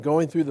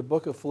Going through the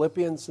book of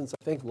Philippians since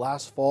I think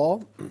last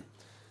fall,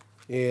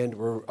 and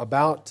we're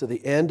about to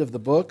the end of the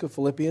book of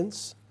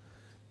Philippians,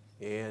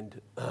 and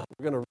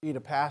we're going to read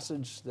a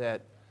passage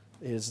that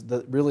is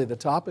really the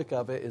topic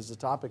of it is the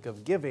topic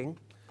of giving,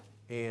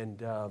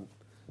 and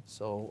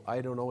so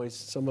I don't always,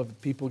 some of the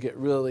people get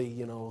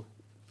really,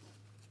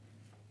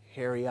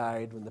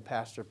 hairy-eyed when the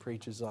pastor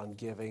preaches on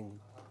giving.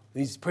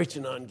 He's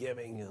preaching on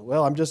giving.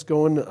 Well, I'm just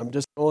going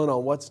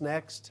on what's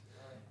next.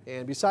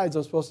 And besides,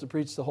 I'm supposed to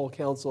preach the whole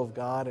counsel of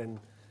God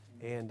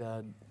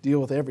and deal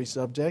with every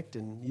subject,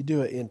 and you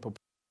do it in proportion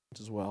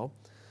as well.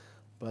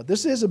 But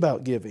this is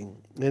about giving,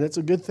 and it's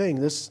a good thing.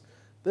 This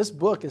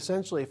book,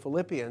 essentially,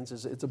 Philippians,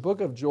 it's a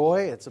book of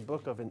joy. It's a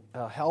book of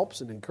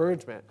helps and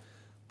encouragement.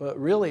 But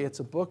really, it's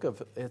a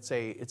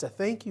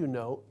thank you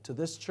note to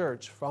this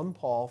church from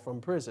Paul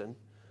from prison,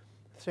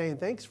 saying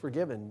thanks for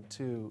giving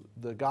to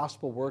the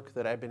gospel work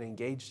that I've been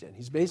engaged in.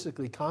 He's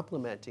basically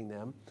complimenting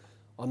them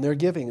on their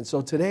giving. And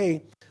so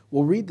today,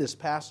 we'll read this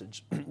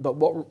passage, but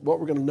what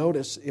we're going to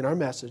notice in our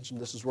message, and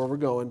this is where we're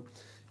going,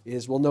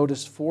 is we'll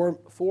notice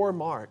four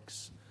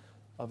marks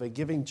of a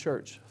giving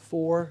church.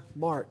 4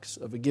 marks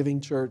of a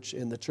giving church,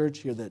 and the church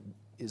here that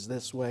is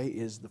this way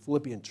is the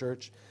Philippian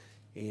church,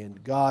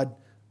 and God,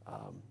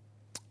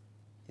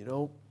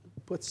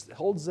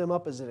 holds them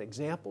up as an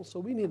example, so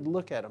we need to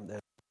look at them then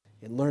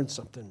and learn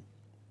something.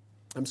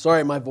 I'm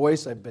sorry, my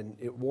voice,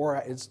 it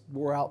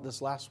wore out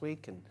this last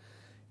week,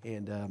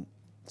 and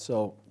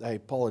so I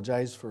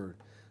apologize for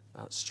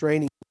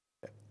straining.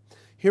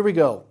 Here we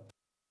go.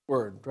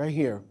 Word right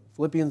here.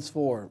 Philippians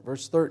 4,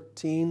 verse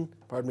 15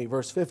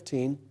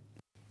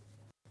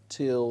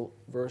 till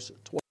verse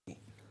 20.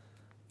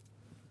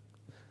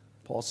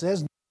 Paul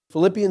says,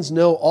 Philippians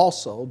know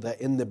also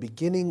that in the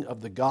beginning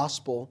of the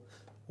gospel,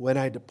 when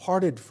I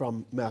departed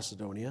from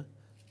Macedonia,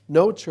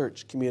 no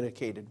church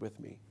communicated with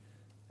me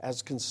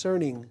as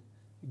concerning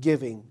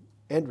giving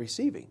and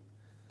receiving,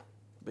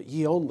 but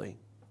ye only.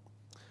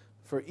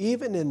 For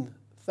even in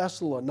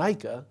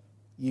Thessalonica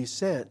ye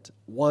sent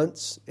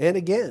once and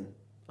again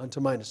unto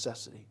my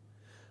necessity.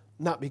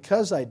 Not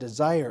because I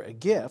desire a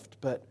gift,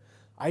 but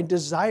I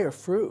desire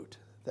fruit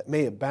that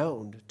may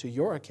abound to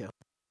your account.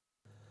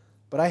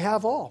 But I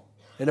have all,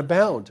 and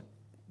abound.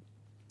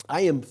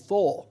 I am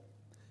full,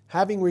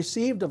 having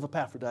received of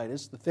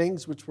Epaphroditus the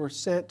things which were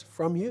sent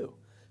from you,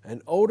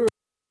 an odor,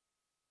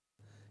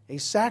 a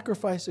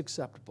sacrifice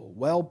acceptable,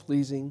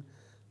 well-pleasing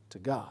to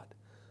God.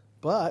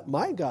 But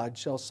my God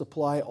shall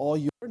supply all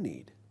your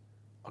need,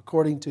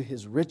 according to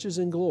his riches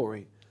and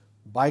glory,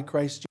 by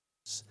Christ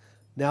Jesus.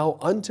 Now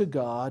unto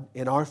God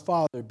and our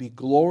Father be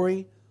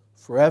glory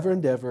forever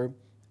and ever.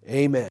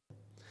 Amen.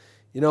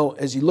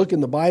 As you look in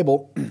the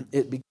Bible,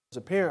 it becomes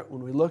apparent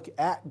when we look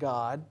at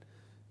God,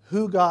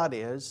 who God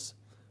is.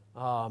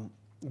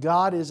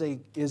 God is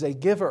a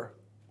giver.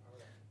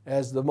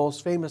 As the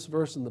most famous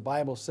verse in the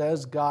Bible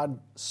says, God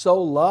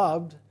so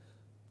loved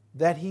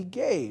that he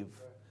gave.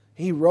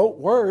 He wrote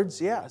words,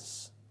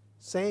 yes,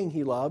 saying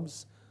he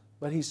loves,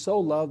 but he so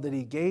loved that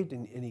he gave,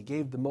 and he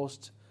gave the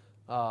most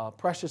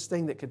precious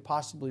thing that could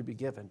possibly be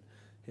given,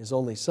 his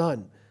only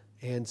Son.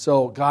 And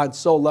so God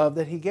so loved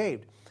that he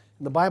gave.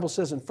 And the Bible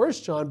says in 1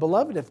 John,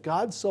 Beloved, if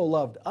God so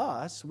loved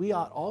us, we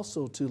ought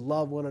also to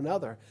love one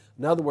another.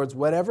 In other words,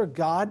 whatever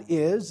God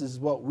is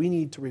what we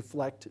need to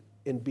reflect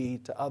and be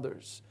to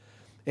others.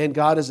 And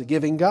God is a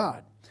giving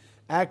God.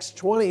 Acts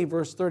 20,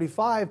 verse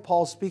 35,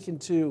 Paul speaking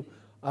to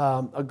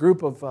a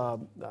group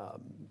of,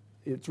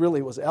 it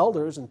really was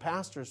elders and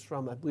pastors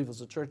from, I believe it was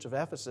the church of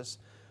Ephesus.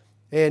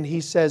 And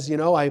he says,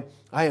 I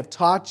have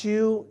taught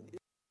you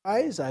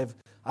guys,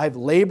 I've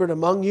labored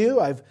among you,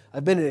 I've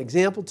been an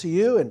example to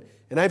you,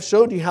 and I've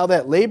showed you how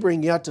that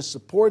laboring you ought to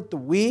support the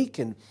weak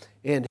and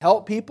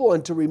help people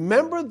and to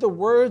remember the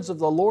words of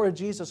the Lord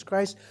Jesus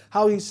Christ,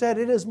 how he said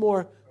it is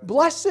more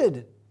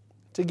blessed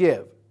to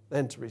give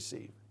than to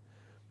receive.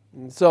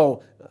 And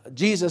so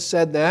Jesus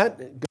said that.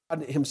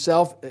 God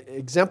himself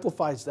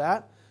exemplifies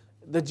that.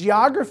 The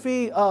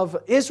geography of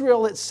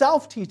Israel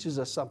itself teaches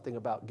us something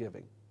about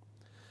giving.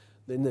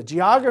 In the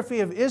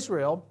geography of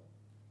Israel,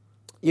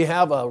 you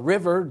have a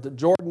river, the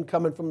Jordan,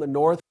 coming from the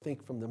north. I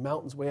think from the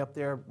mountains way up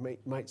there,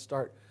 might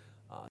start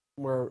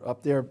somewhere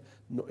up there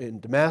in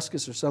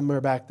Damascus or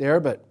somewhere back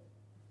there,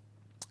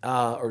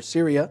 or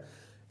Syria.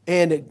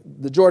 And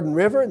the Jordan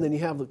River, and then you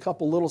have a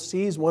couple little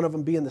seas, one of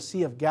them being the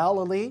Sea of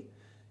Galilee,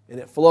 and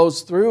it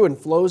flows through and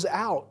flows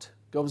out,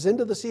 goes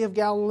into the Sea of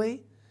Galilee,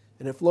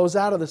 and it flows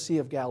out of the Sea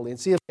of Galilee. And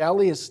Sea of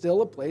Galilee is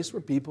still a place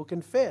where people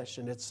can fish,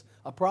 and it's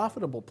a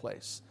profitable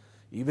place.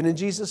 Even in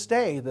Jesus'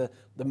 day,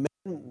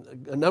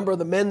 a number of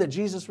the men that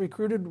Jesus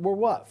recruited were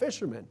what?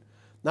 Fishermen.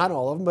 Not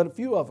all of them, but a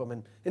few of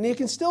them. And you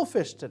can still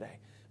fish today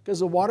because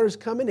the water is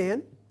coming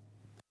in,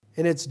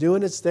 and it's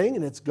doing its thing,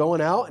 and it's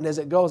going out, and as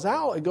it goes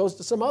out, it goes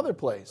to some other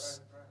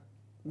place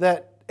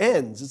that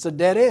ends. It's a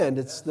dead end.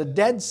 It's the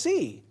Dead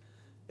Sea.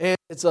 And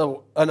it's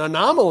an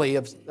anomaly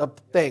of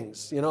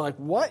things. Like,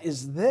 what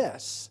is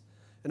this?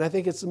 And I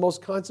think it's the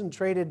most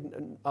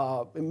concentrated,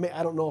 I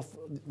don't know if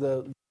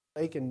the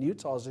Lake in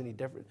Utah is any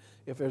different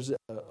if there's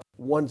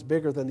one's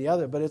bigger than the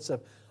other, but it's a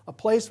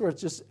place where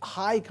it's just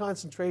high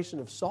concentration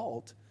of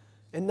salt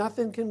and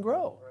nothing can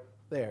grow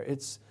there.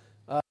 It's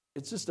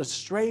just a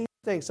strange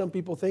thing. Some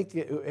people think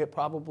it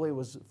probably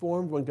was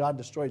formed when God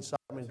destroyed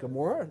Sodom and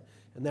Gomorrah,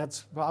 and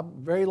that's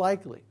very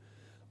likely.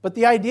 But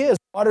the idea is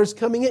water's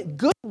coming in.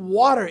 Good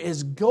water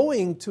is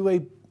going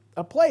to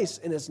a place,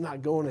 and it's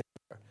not going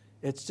anywhere.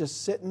 It's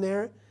just sitting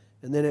there,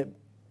 and then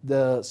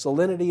the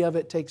salinity of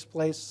it takes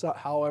place,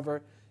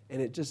 however,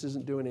 and it just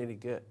isn't doing any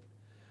good.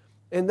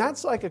 And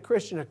that's like a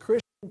Christian. A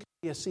Christian can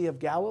be a Sea of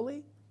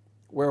Galilee,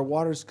 where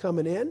water's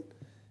coming in,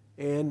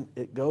 and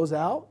it goes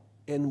out,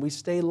 and we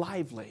stay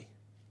lively.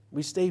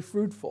 We stay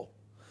fruitful.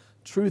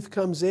 Truth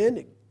comes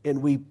in,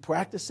 and we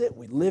practice it,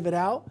 we live it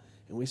out,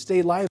 and we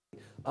stay lively.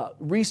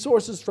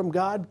 Resources from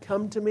God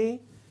come to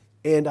me,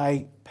 and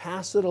I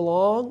pass it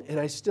along, and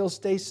I still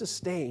stay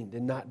sustained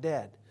and not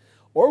dead.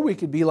 Or we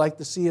could be like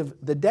the Sea of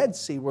the Dead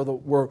Sea,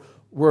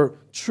 where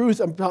truth,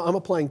 I'm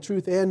applying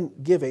truth and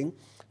giving.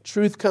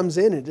 Truth comes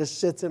in, and it just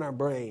sits in our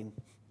brain,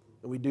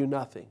 and we do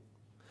nothing.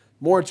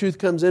 More truth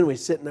comes in, we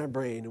sit in our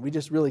brain, and we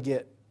just really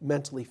get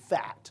mentally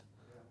fat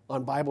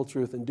on Bible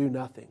truth and do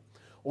nothing.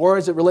 Or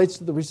as it relates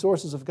to the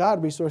resources of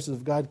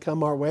God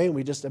come our way, and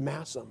we just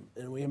amass them,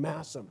 and we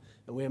amass them,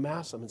 and we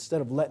amass them, instead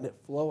of letting it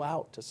flow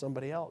out to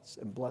somebody else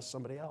and bless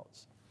somebody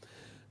else.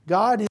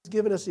 God has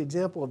given us the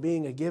example of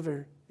being a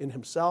giver in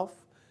himself,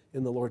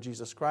 in the Lord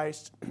Jesus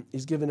Christ.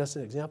 He's given us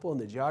an example in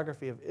the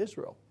geography of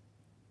Israel.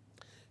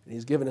 And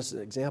he's given us an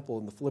example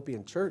in the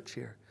Philippian church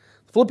here.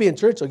 The Philippian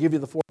church, I'll give you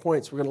the 4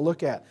 points we're going to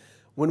look at.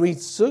 When we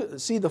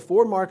see the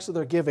 4 marks of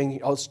their giving,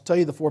 I'll tell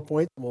you the 4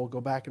 points, and we'll go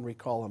back and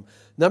recall them.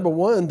 Number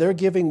 1,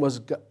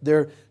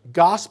 their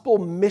gospel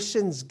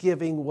missions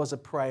giving was a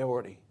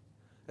priority.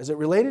 As it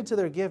related to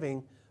their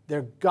giving,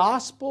 their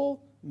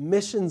gospel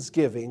missions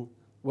giving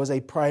was a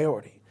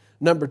priority.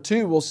 Number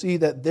 2, we'll see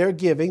that their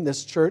giving,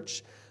 this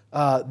church,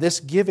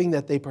 this giving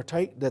that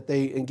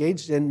they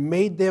engaged in,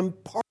 made them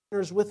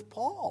partners with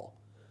Paul.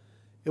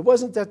 It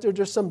wasn't that they're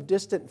just some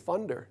distant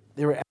funder.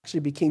 They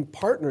actually became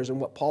partners in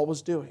what Paul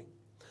was doing.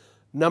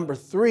 Number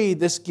 3,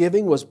 this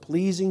giving was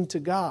pleasing to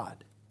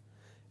God.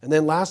 And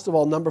then last of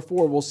all, number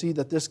 4, we'll see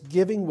that this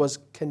giving was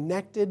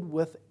connected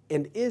with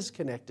and is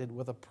connected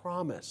with a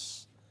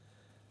promise.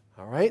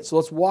 All right, so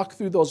let's walk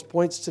through those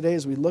points today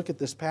as we look at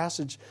this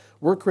passage.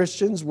 We're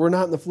Christians. We're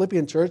not in the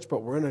Philippian church,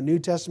 but we're in a New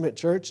Testament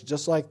church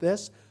just like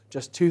this,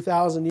 just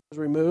 2,000 years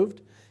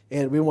removed,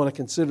 and we want to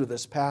consider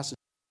this passage.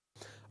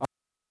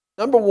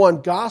 Number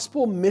 1,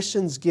 gospel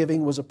missions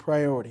giving was a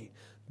priority.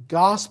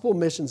 Gospel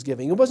missions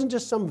giving. It wasn't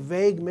just some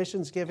vague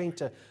missions giving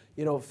to,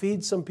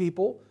 feed some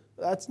people.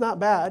 That's not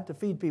bad, to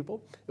feed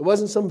people. It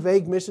wasn't some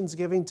vague missions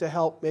giving to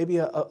help maybe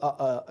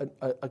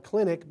a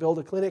clinic, build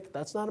a clinic.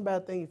 That's not a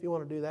bad thing if you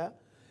want to do that.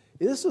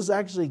 This was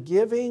actually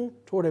giving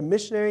toward a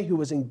missionary who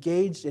was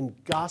engaged in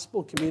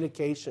gospel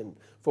communication.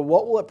 For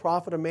what will it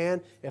profit a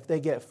man if they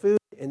get food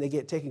and they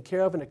get taken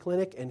care of in a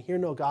clinic and hear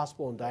no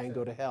gospel and die and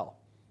go to hell?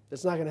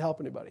 It's not going to help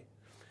anybody.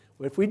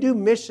 If we do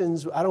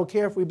missions, I don't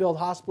care if we build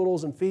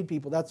hospitals and feed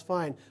people, that's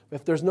fine.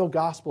 If there's no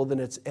gospel, then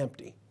it's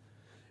empty.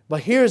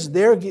 But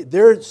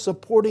they're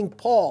supporting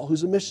Paul,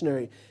 who's a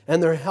missionary,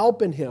 and they're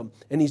helping him,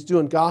 and he's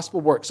doing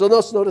gospel work. So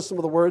let's notice some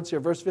of the words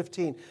here. Verse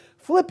 15.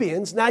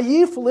 Philippians, now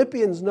ye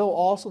Philippians know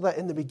also that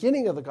in the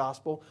beginning of the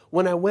gospel,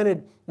 when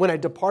I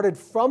departed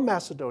from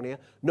Macedonia,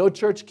 no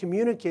church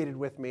communicated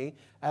with me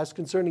as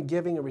concerning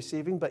giving and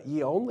receiving, but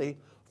ye only.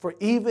 For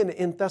even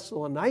in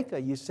Thessalonica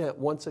ye sent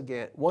once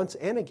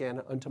and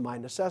again unto my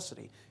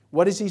necessity.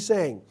 What is he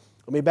saying?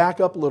 Let me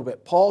back up a little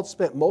bit. Paul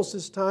spent most of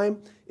his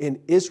time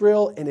in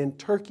Israel and in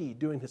Turkey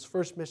doing his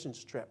first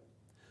missions trip.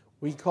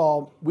 We'd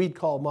call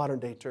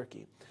modern-day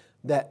Turkey,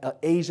 that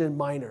Asian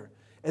Minor.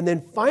 And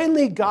then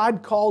finally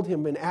God called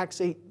him in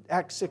Acts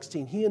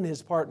 16, he and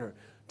his partner,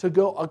 to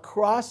go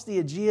across the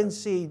Aegean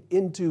Sea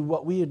into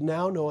what we would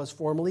now know as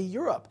formerly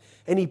Europe.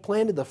 And he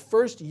planted the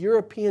first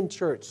European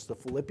church, the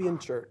Philippian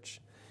church.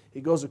 He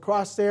goes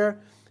across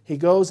there, he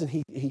goes and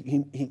he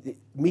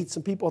meets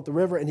some people at the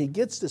river, and he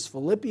gets this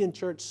Philippian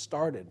church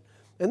started.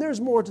 And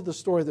there's more to the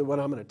story than what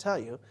I'm going to tell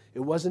you.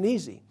 It wasn't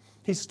easy.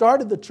 He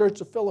started the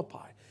church of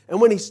Philippi. And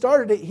when he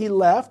started it, he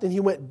left and he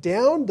went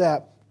down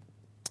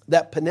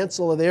that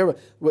peninsula there,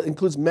 what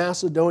includes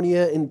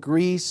Macedonia and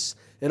Greece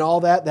and all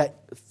that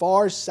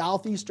far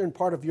southeastern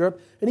part of Europe.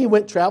 And he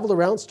traveled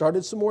around,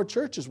 started some more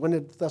churches, went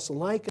to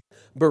Thessalonica,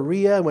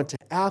 Berea, went to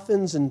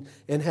Athens and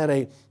had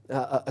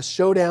a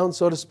showdown,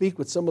 so to speak,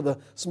 with some of the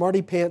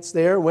smarty pants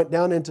there, went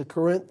down into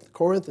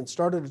Corinth and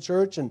started a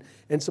church and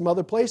some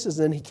other places.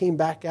 And then he came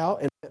back out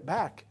and went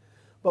back.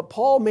 But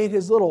Paul made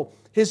his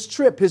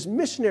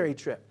missionary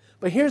trip.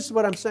 But here's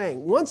what I'm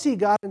saying. Once he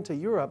got into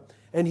Europe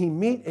and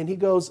he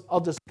goes, I'll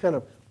just kind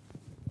of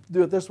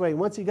do it this way.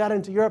 Once he got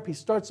into Europe, he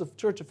starts the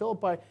church of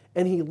Philippi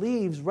and he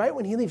leaves. Right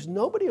when he leaves,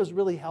 nobody was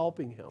really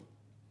helping him.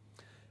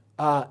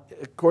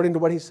 According to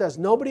what he says,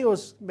 nobody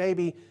was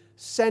maybe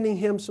sending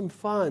him some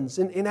funds.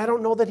 And I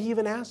don't know that he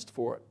even asked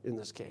for it in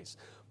this case.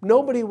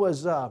 Nobody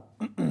was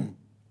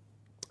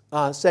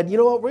said, you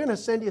know what, we're going to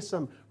send you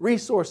some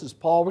resources,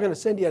 Paul. We're going to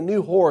send you a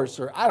new horse,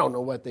 or I don't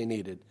know what they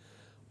needed.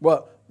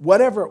 Well,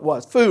 whatever it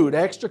was, food,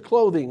 extra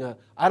clothing,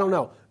 I don't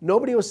know.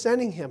 Nobody was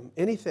sending him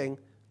anything,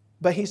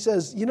 but he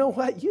says, you know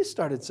what, you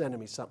started sending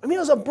me something. I mean,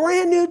 it was a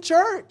brand new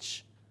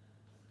church.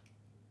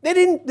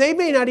 They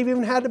may not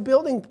even had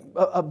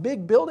a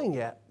big building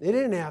yet. They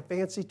didn't have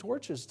fancy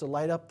torches to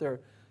light up their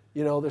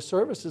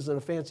services and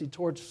a fancy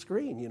torch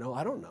screen.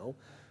 I don't know.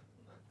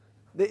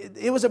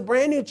 It was a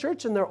brand new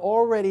church, and they're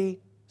already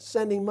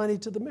sending money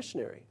to the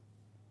missionary.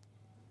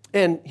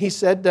 And he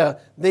said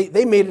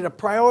they made it a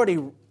priority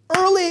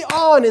early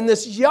on in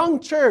this young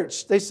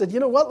church. They said, you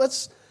know what,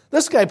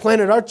 this guy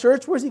planted our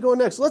church. Where's he going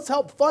next? Let's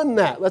help fund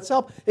that. Let's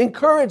help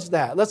encourage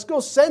that. Let's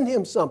go send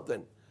him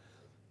something.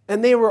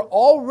 And they were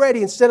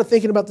already, instead of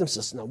thinking about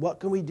themselves, now what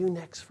can we do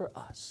next for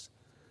us?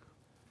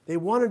 They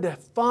wanted to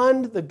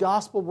fund the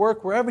gospel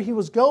work wherever he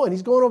was going.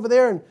 He's going over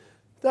there in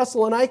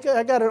Thessalonica.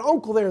 I got an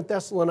uncle there in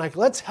Thessalonica.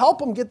 Let's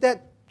help him get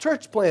that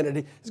church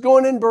planted. He's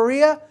going in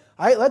Berea.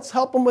 All right, let's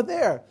help him with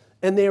there.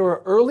 And they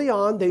were early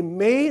on.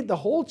 The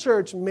whole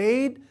church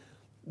made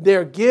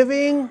their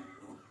giving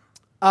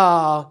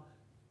a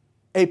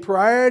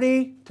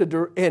priority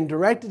and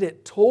directed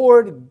it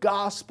toward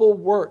gospel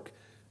work.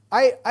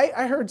 I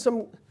heard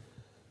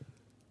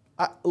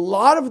a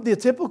lot of the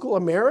typical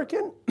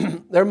American,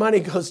 their money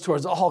goes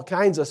towards all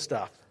kinds of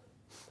stuff.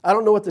 I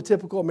don't know what the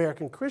typical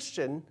American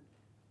Christian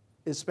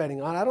is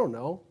spending on. I don't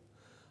know.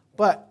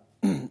 But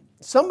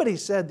somebody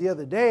said the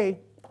other day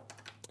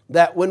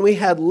that when we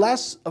had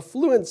less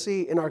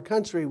affluency in our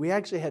country, we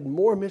actually had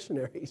more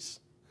missionaries.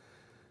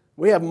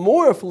 We have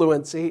more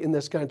affluency in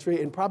this country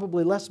and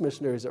probably less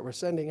missionaries that we're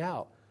sending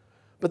out.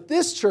 But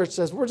this church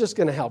says, we're just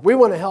going to help. We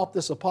want to help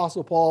this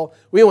Apostle Paul.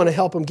 We want to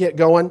help him get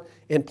going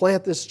and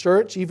plant this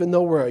church, even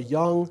though we're a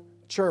young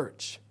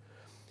church.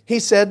 He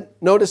said,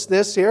 notice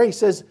this here, he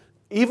says,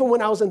 even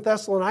when I was in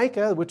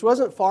Thessalonica, which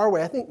wasn't far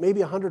away, I think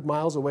maybe 100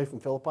 miles away from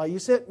Philippi, you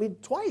sent me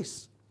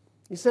twice.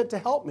 You sent to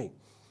help me.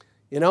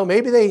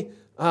 Maybe they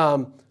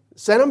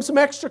sent him some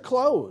extra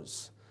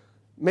clothes.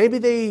 Maybe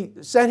they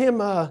sent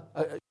him, and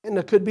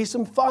there could be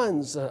some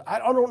funds. I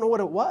don't know what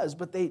it was,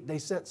 but they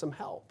sent some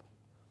help.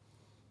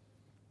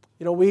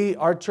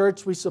 Our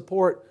church, we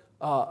support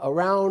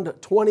around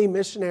 20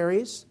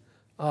 missionaries.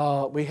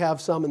 We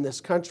have some in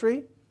this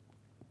country.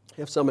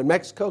 We have some in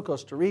Mexico,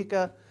 Costa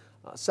Rica,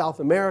 South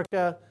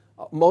America.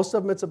 Most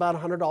of them, it's about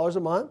 $100 a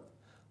month.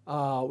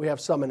 We have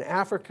some in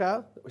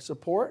Africa that we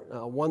support.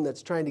 One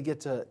that's trying to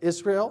get to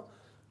Israel.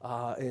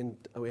 And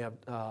we have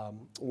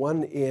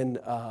one in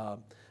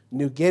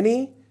New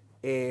Guinea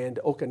and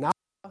Okinawa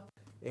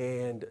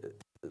and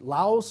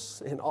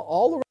Laos and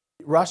all around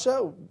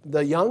Russia.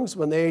 The Youngs,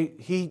 when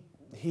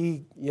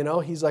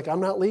he's like, I'm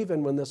not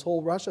leaving when this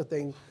whole Russia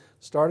thing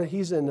started.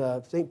 He's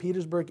in St.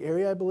 Petersburg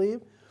area, I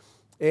believe.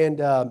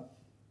 And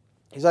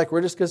he's like,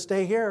 we're just going to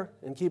stay here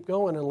and keep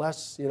going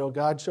unless,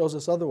 God shows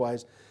us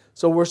otherwise.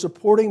 So we're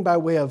supporting by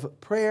way of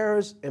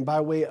prayers and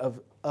by way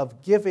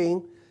of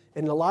giving.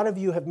 And a lot of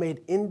you have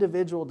made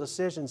individual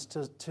decisions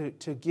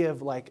to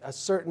give like a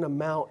certain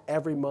amount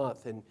every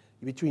month. And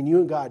between you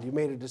and God, you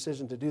made a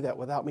decision to do that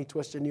without me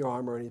twisting your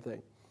arm or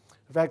anything.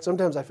 In fact,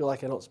 sometimes I feel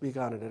like I don't speak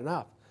on it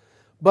enough.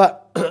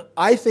 But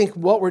I think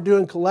what we're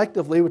doing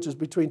collectively, which is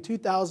between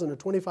 $2,000 and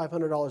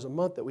 $2,500 a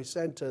month that we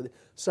send to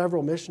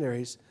several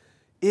missionaries,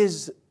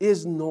 is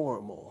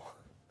normal.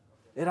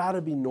 It ought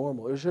to be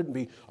normal. It shouldn't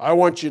be, I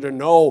want you to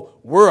know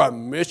we're a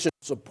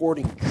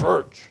mission-supporting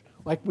church.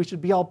 Like we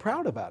should be all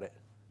proud about it.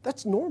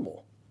 That's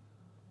normal.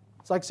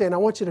 It's like saying, I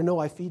want you to know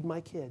I feed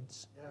my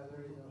kids. Yeah,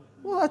 there you go.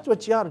 Well, that's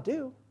what you ought to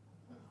do.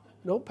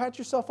 Don't pat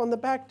yourself on the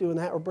back doing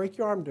that or break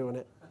your arm doing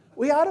it.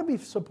 We ought to be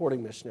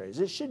supporting missionaries.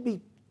 It should be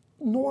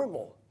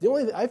normal.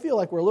 I feel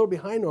like we're a little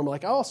behind normal.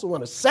 Like I also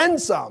want to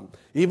send some.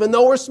 Even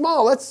though we're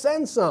small, let's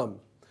send some.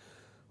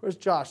 Where's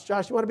Josh?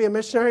 Josh, you want to be a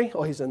missionary?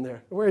 Oh, he's in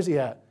there. Where is he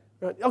at?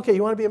 Okay,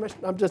 you want to be a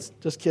missionary? I'm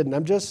just kidding.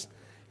 I'm just,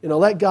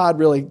 let God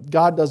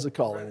does the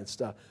calling and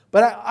stuff.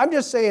 But I'm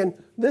just saying,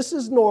 this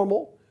is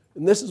normal,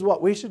 and this is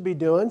what we should be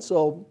doing.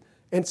 So,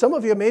 and some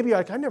of you may be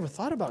like, I never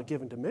thought about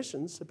giving to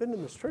missions. I've been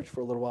in this church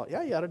for a little while.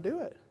 Yeah, you ought to do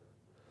it.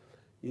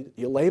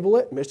 You label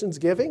it missions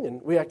giving,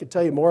 and I could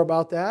tell you more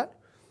about that,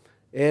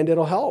 and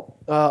it'll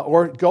help.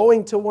 Or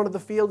going to one of the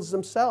fields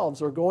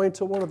themselves, or going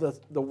to one of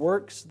the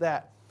works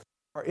that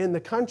are in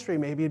the country.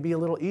 Maybe it'd be a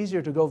little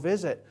easier to go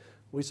visit.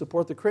 We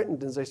support the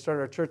Crittendens. They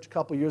started our church a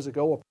couple years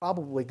ago. We'll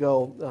probably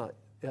go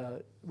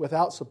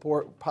without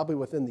support, probably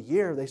within the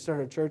year. They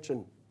started a church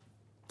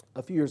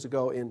a few years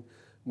ago in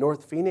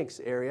North Phoenix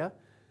area.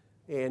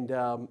 And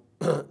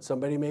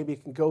somebody maybe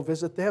can go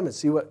visit them and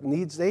see what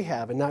needs they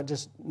have, and not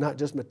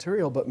just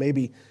material, but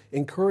maybe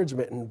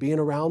encouragement and being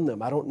around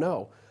them. I don't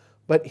know.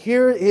 But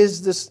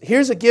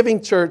here's a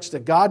giving church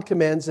that God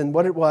commends, and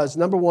what it was.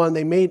 Number one,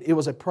 it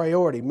was a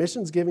priority.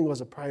 Missions giving was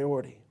a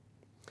priority.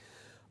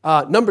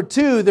 Number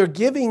two, their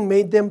giving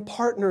made them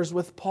partners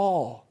with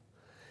Paul.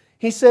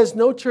 He says,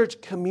 no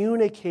church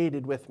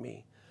communicated with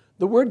me.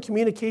 The word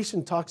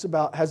communication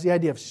has the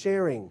idea of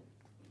sharing.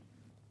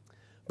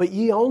 but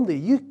ye only,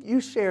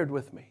 you shared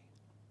with me.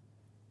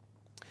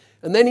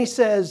 And then he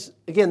says,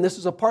 again, this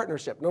is a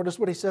partnership. Notice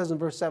what he says in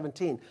verse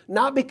 17.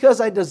 Not because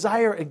I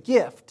desire a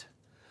gift,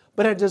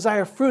 but I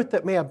desire fruit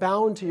that may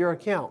abound to your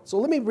account. So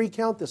let me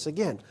recount this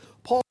again.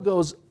 Paul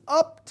goes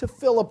up to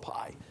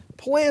Philippi,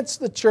 plants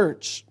the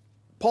church,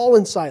 Paul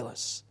and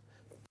Silas.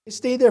 They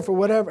stay there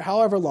for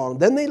however long.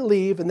 Then they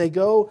leave and they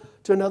go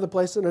to another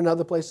place and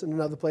another place and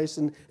another place.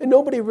 And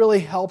nobody really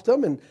helped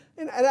them. And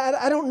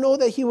I don't know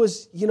that he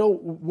was,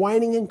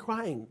 whining and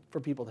crying for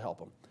people to help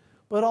him.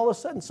 But all of a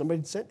sudden,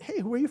 somebody said, hey,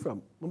 who are you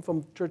from? I'm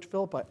from Church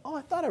Philippi. Oh,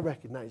 I thought I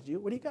recognized you.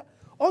 What do you got?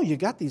 Oh, you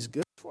got these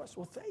goods for us.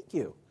 Well, thank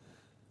you.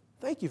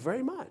 Thank you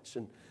very much.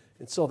 And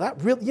so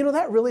that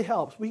really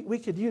helps. We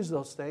could use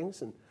those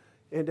things. And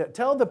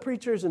tell the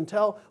preachers and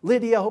tell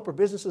Lydia, I hope her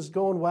business is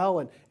going well.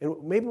 And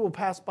maybe we'll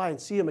pass by and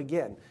see them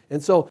again.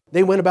 And so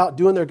they went about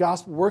doing their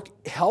gospel work,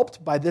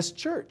 helped by this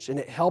church. And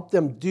it helped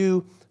them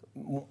do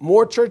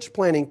more church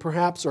planning,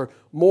 perhaps, or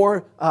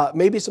more,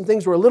 maybe some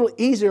things were a little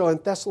easier in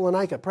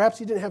Thessalonica. Perhaps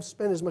he didn't have to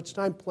spend as much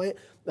time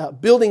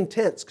building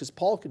tents, because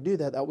Paul could do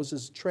that. That was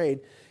his trade.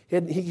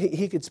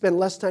 He could spend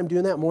less time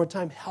doing that, more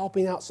time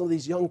helping out some of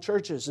these young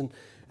churches. And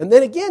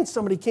then again,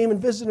 somebody came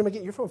and visited him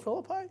again. You're from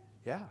Philippi?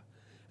 Yeah.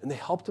 And they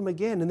helped him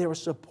again, and they were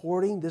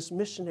supporting this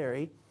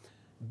missionary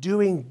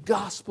doing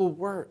gospel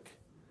work.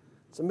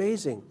 It's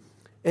amazing.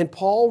 And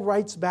Paul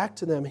writes back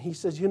to them, and he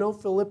says,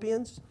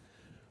 Philippians,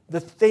 the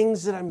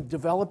things that I'm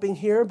developing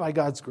here by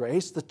God's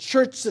grace, the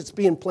church that's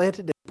being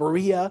planted in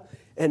Berea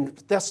and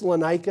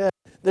Thessalonica,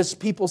 there's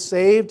people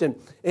saved,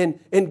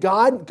 and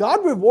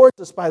God rewards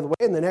us, by the way,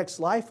 in the next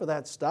life for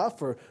that stuff,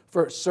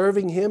 for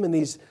serving Him in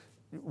these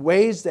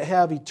ways that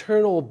have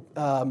eternal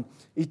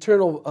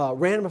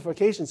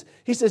ramifications.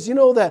 He says,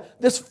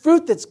 that this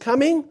fruit that's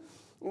coming,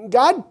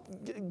 God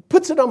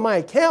puts it on my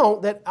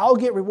account that I'll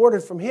get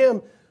rewarded from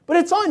Him, but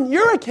it's on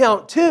your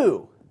account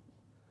too,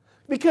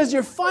 because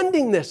you're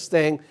funding this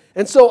thing.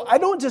 And so I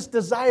don't just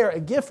desire a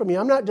gift from you.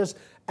 I'm not just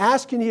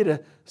asking you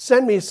to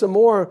send me some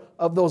more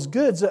of those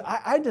goods.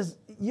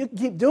 You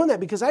keep doing that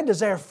because I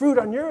desire fruit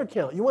on your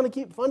account. You want to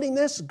keep funding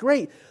this?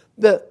 Great.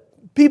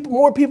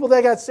 More people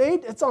that got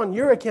saved, it's on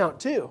your account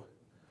too.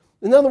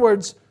 In other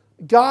words,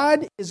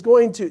 God is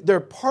they're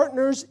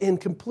partners in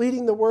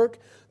completing the work.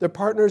 They're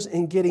partners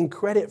in getting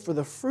credit for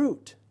the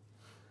fruit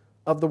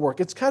of the work.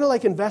 It's kind of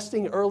like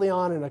investing early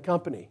on in a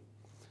company.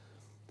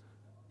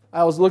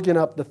 I was looking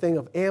up the thing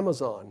of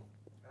Amazon.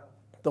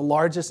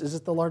 Is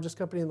it the largest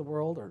company in the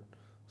world, or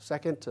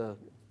second to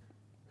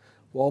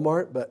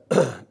Walmart? But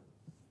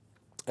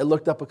I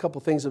looked up a couple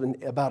things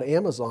about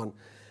Amazon.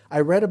 I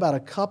read about a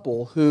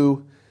couple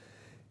who,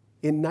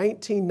 in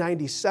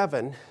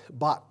 1997,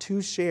 bought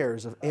 2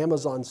 shares of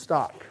Amazon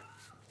stock.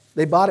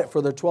 They bought it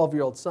for their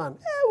 12-year-old son.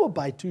 We'll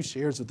buy 2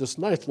 shares of this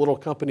nice little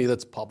company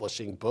that's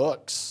publishing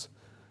books.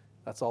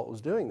 That's all it was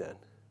doing then.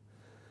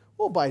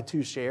 We'll buy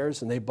 2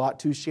 shares, and they bought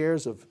 2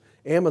 shares of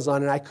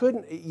Amazon,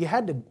 and you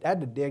had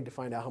to dig to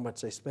find out how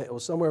much they spent. It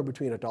was somewhere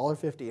between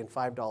 $1.50 and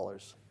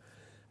 $5.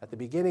 At the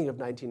beginning of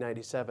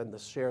 1997, the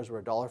shares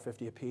were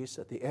 $1.50 a piece.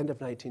 At the end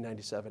of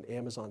 1997,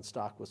 Amazon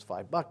stock was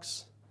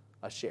 $5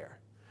 a share.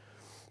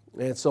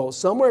 And so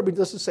somewhere,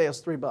 let's just say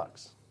it's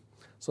 $3.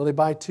 So they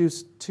buy two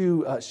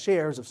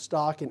shares of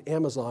stock in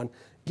Amazon,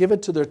 give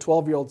it to their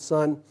 12-year-old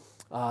son.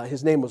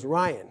 His name was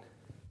Ryan.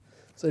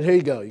 So here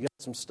you go. You got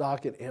some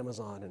stock in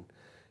Amazon,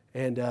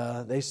 and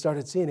they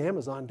started seeing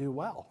Amazon do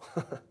well,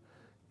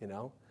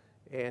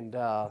 and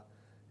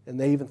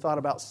they even thought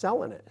about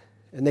selling it.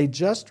 And they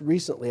just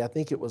recently, I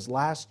think it was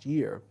last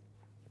year,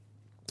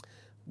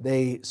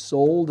 they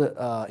sold.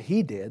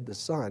 The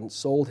son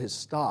sold his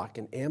stock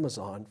in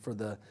Amazon for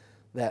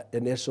that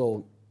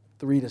initial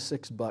 $3 to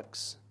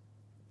 $6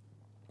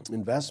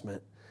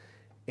 investment,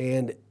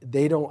 and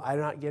I'm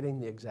not getting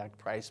the exact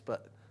price,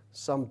 but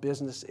some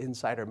Business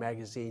Insider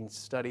magazine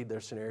studied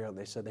their scenario, and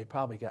they said they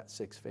probably got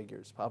 6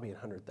 figures, probably in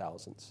hundred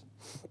thousands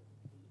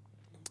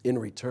in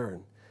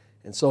return.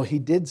 And so he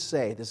did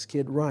say, this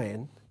kid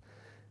Ryan,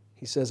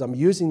 he says, I'm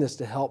using this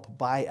to help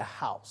buy a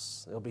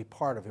house. It'll be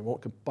part of it. It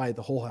won't buy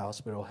the whole house,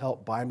 but it'll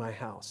help buy my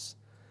house.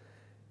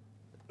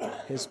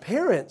 His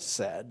parents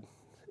said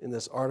in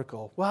this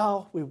article,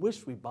 well, we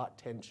wish we bought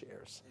 10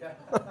 shares.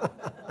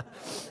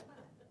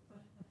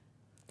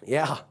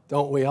 Yeah,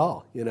 don't we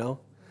all,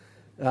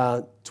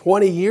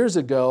 20 years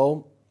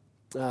ago,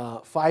 they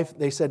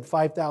said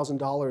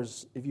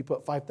 $5,000, if you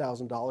put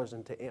 $5,000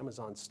 into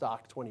Amazon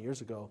stock 20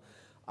 years ago,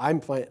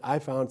 I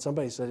found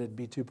somebody said it'd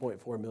be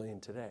 $2.4 million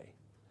today.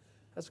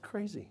 That's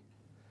crazy.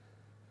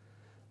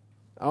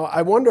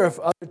 I wonder if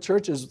other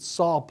churches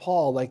saw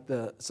Paul like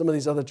some of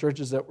these other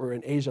churches that were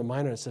in Asia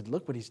Minor and said,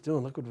 look what he's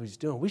doing, look what he's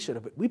doing. We should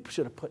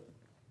have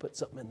put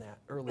something in that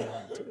early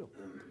on too.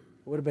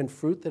 It would have been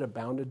fruit that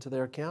abounded to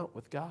their account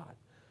with God.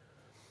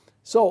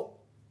 So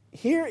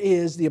here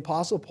is the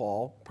Apostle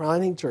Paul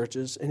planting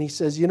churches, and he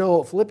says,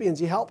 Philippians,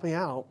 you helped me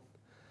out.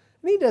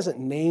 And he doesn't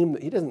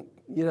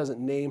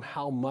name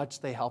how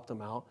much they helped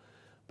him out,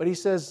 but he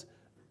says,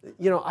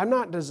 I'm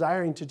not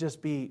desiring to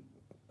just be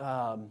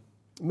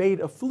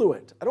made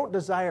affluent. I don't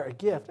desire a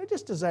gift. I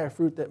just desire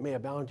fruit that may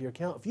abound to your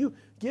account. If you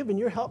give in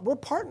your help, we're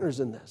partners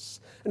in this.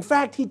 In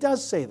fact, he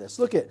does say this.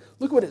 Look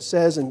what it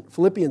says in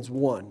Philippians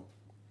 1.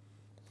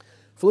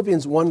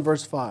 Philippians 1,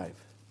 verse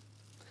 5.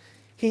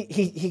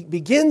 He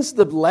begins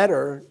the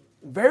letter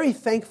very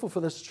thankful for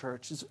this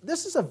church.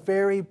 This is a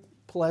very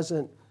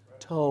pleasant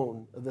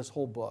tone of this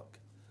whole book.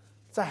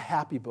 It's a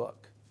happy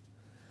book.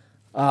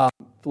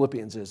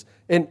 Philippians is.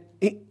 And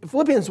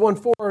Philippians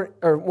 1:4 or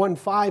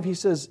 1:5, he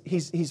says,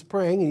 he's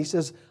praying and he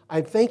says,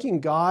 I'm thanking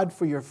God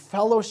for your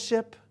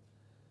fellowship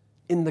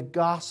in the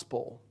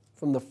gospel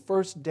from the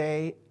first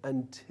day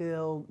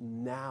until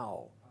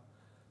now.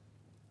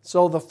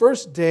 So the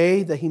first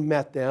day that he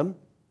met them,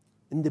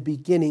 in the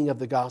beginning of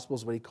the gospel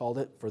is what he called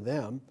it for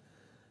them,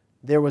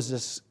 there was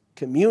this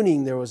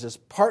communing, there was this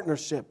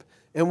partnership.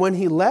 And when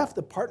he left,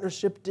 the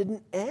partnership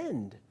didn't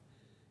end.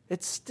 They're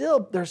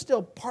still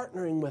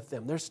partnering with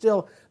them.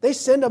 They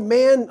send a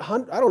man,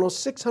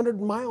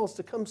 600 miles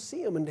to come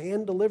see him and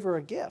hand deliver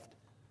a gift.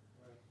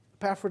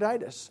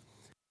 Epaphroditus.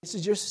 He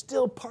says, you're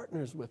still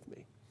partners with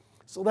me.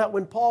 So that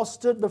when Paul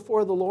stood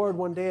before the Lord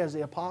one day as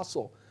the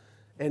apostle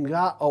and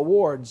got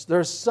awards,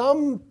 there's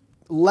some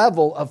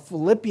level of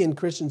Philippian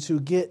Christians who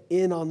get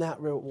in on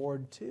that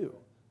reward too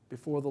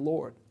before the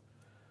Lord.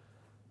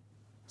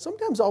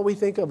 Sometimes all we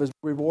think of is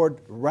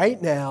reward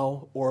right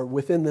now or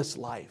within this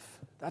life.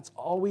 That's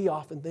all we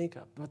often think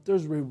of. But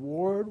there's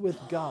reward with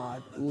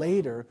God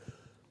later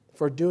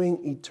for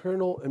doing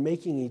eternal and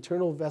making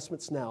eternal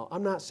investments now.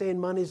 I'm not saying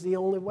money's the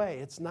only way.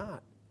 It's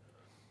not.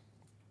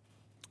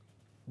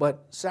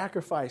 But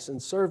sacrifice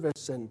and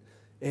service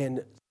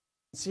and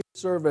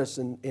service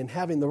and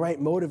having the right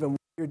motive in what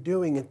you're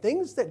doing and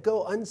things that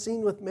go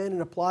unseen with men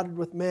and applauded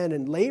with men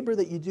and labor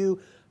that you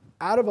do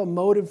out of a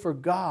motive for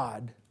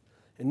God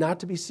and not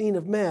to be seen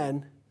of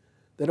men,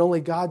 that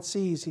only God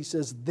sees, he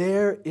says,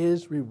 there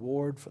is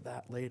reward for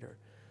that later.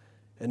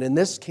 And in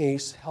this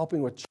case,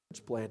 helping with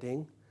church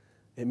planting,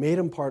 it made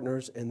them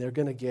partners, and they're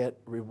going to get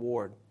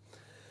reward.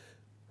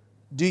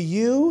 Do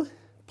you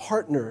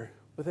partner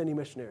with any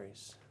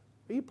missionaries?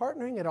 Are you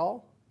partnering at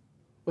all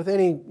with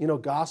any,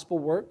 gospel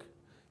work?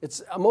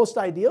 It's most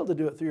ideal to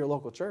do it through your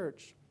local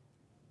church.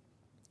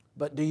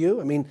 But do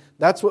you? I mean,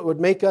 that's what would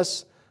make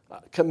us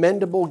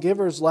commendable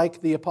givers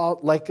like the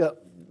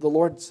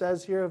Lord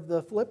says here of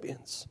the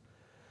Philippians.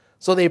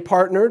 So they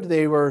partnered,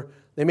 they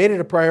made it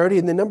a priority,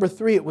 and then number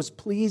 3, it was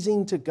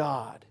pleasing to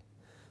God.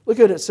 Look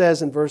at what it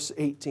says in verse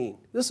 18.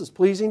 This is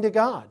pleasing to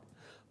God.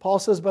 Paul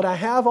says, but I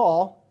have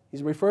all.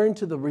 He's referring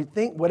to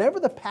whatever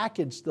the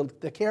package,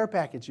 the care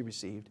package you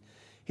received.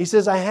 He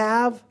says, I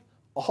have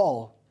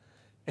all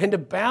and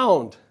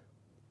abound.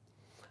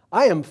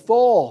 I am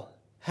full,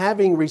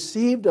 having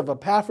received of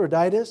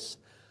Epaphroditus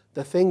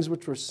the things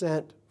which were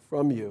sent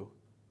from you,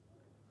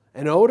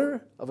 an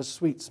odor of a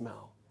sweet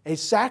smell, a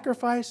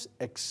sacrifice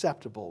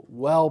acceptable,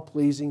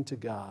 well-pleasing to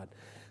God.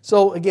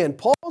 So again,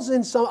 Paul's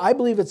in I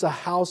believe it's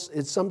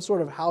some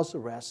sort of house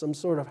arrest, some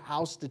sort of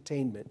house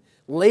detainment.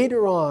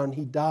 Later on,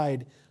 he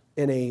died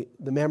in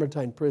the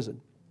Mamertine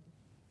prison.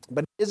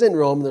 But he is in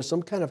Rome. There's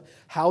some kind of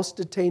house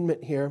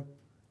detainment here.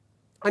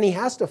 And he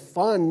has to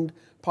fund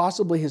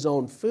possibly his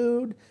own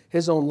food,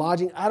 his own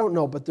lodging. I don't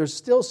know, but there's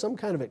still some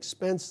kind of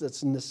expense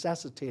that's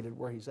necessitated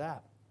where he's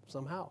at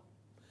somehow.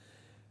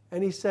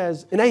 And he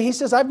says,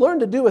 I've learned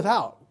to do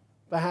without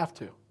if I have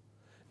to.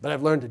 But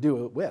I've learned to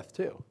do it with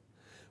too.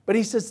 But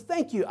he says,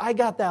 thank you, I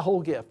got that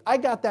whole gift. I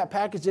got that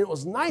package, and it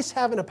was nice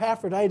having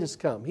Epaphroditus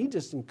come. He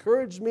just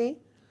encouraged me,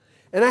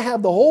 and I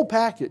have the whole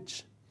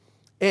package.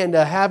 And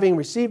having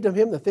received of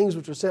him the things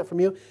which were sent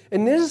from you.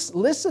 And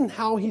listen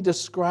how he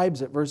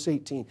describes it, verse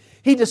 18.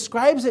 He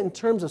describes it in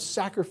terms of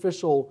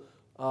sacrificial,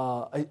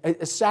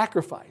 a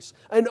sacrifice,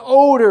 an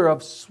odor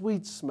of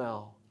sweet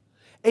smell,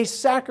 a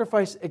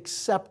sacrifice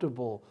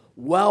acceptable,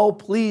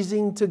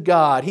 well-pleasing to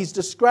God. He's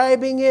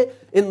describing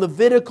it in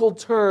Levitical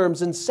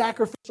terms, in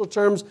sacrificial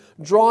terms,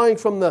 drawing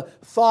from the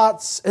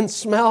thoughts and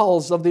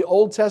smells of the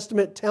Old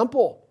Testament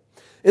temple.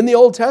 In the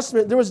Old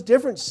Testament, there was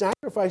different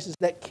sacrifices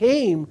that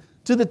came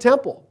to the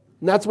temple,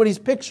 and that's what he's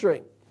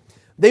picturing.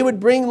 They would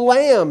bring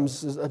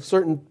lambs, a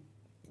certain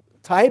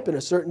type and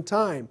a certain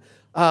time.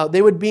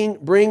 They would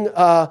bring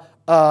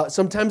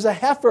sometimes a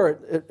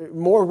heifer,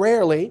 more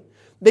rarely.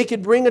 They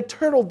could bring a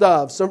turtle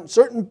dove, some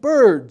certain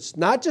birds,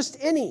 not just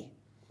any.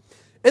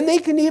 And they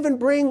can even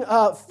bring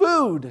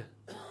food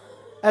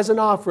as an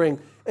offering.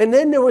 And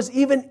then there was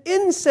even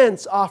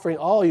incense offering.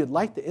 Oh, you'd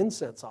like the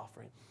incense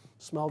offering.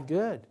 Smelled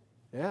good.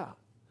 Yeah.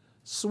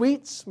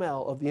 Sweet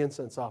smell of the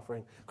incense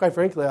offering. Quite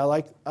frankly, I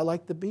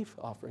like the beef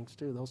offerings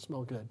too. Those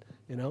smell good,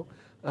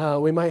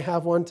 We might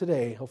have one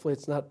today. Hopefully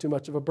it's not too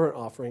much of a burnt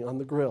offering on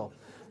the grill.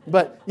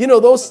 But,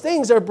 those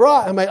things are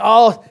brought. I'm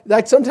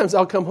like, sometimes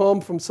I'll come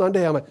home from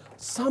Sunday. I'm like,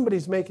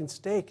 somebody's making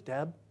steak,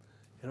 Deb.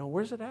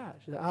 Where's it at?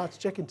 She's like, it's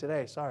chicken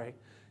today. Sorry.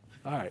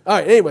 All right.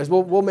 Anyways,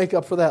 we'll make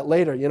up for that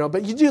later,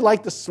 But you do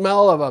like the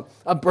smell of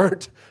a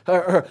burnt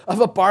or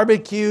of a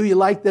barbecue. You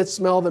like that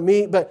smell of the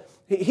meat. But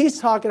he's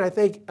talking, I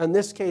think, in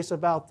this case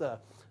about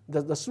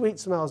the sweet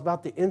smell is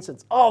about the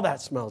incense. Oh,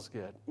 that smells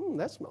good.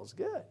 That smells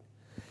good.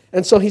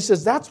 And so he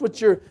says, that's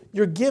what your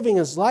giving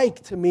is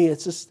like to me.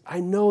 It's just, I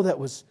know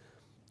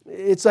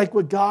it's like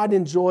what God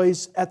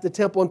enjoys at the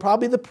temple, and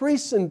probably the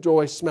priests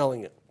enjoy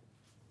smelling it.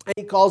 And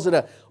he calls it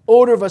an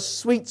odor of a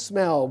sweet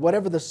smell.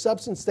 Whatever the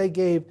substance they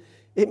gave,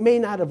 it may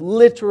not have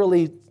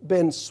literally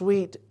been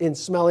sweet in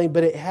smelling,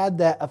 but it had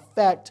that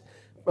effect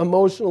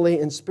emotionally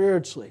and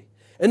spiritually.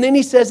 And then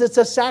he says it's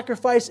a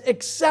sacrifice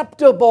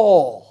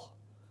acceptable.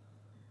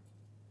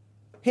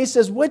 He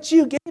says, what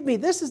you gave me,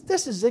 this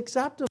is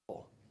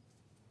acceptable.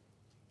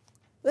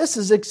 This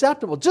is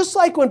acceptable. Just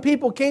like when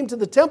people came to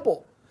the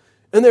temple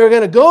and they were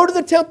going to go to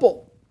the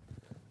temple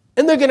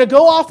and they're going to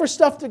go offer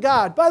stuff to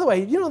God. By the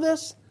way, you know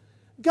this?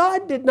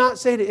 God did not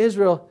say to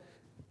Israel,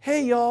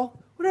 hey, y'all,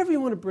 whatever you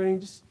want to bring,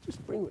 just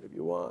bring whatever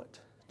you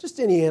want. Just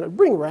any animal.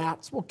 Bring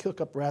rats. We'll cook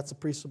up rats. The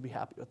priests will be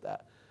happy with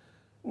that.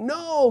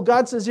 No,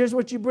 God says, here's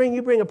what you bring.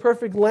 You bring a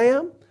perfect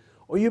lamb,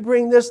 or you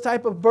bring this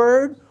type of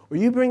bird, or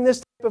you bring this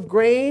type of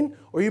grain,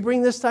 or you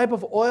bring this type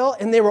of oil,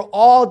 and they were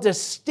all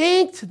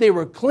distinct, they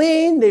were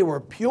clean, they were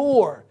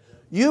pure.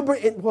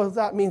 Well,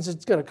 that means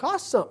it's going to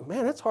cost something.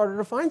 Man, it's harder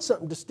to find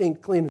something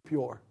distinct, clean, and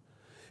pure.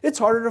 It's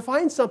harder to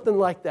find something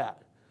like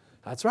that.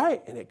 That's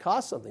right, and it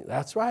cost something.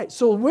 That's right.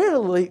 So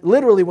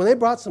literally, when they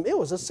brought some, it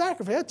was a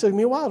sacrifice. It took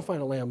me a while to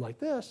find a lamb like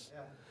this.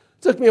 Yeah.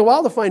 It took me a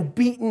while to find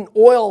beaten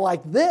oil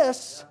like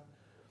this. Yeah.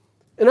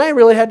 And I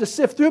really had to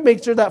sift through,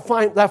 make sure that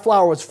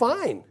flour was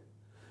fine.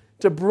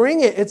 To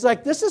bring it, it's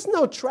like, this is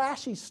no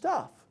trashy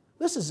stuff.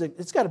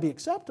 It's got to be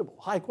acceptable,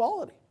 high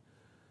quality.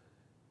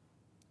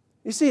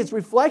 You see, it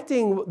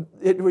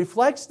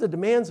reflects the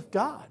demands of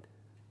God.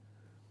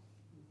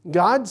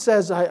 God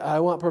says, I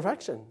want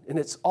perfection. And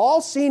it's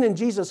all seen in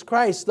Jesus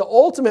Christ. The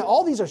ultimate,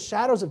 all these are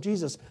shadows of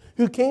Jesus,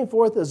 who came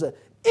forth as an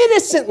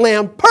innocent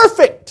lamb,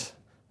 perfect,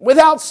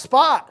 without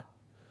spot.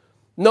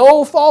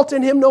 No fault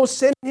in him, no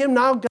sin in him,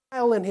 no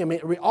guile in him.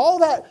 All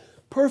that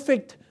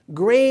perfect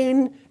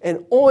grain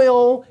and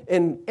oil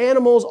and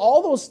animals,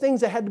 all those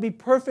things that had to be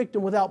perfect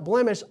and without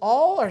blemish,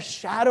 all are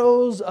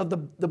shadows of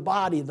the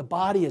body. The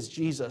body is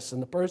Jesus,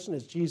 and the person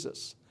is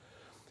Jesus,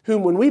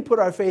 whom when we put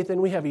our faith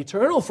in, we have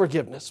eternal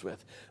forgiveness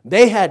with.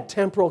 They had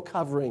temporal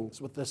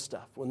coverings with this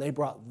stuff when they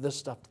brought this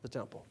stuff to the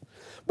temple.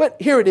 But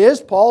here it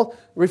is, Paul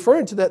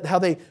referring to that, how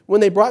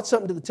when they brought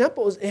something to the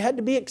temple, it had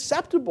to be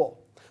acceptable,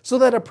 so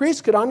that a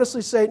priest could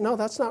honestly say, no,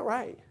 that's not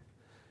right.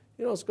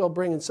 You don't go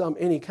bringing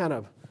any kind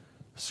of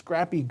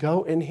scrappy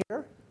goat in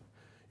here.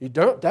 You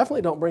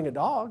definitely don't bring a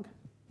dog.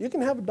 You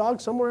can have a dog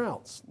somewhere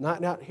else,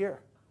 not out here.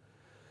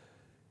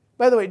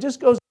 By the way, it just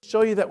goes to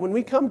show you that when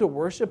we come to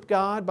worship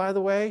God, by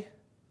the way,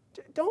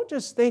 don't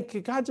just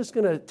think God's just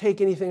going to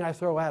take anything I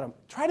throw at him.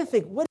 Try to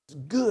think, what is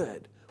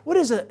good? What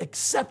is an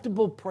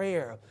acceptable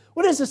prayer?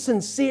 What is a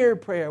sincere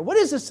prayer? What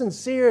is a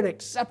sincere and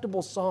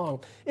acceptable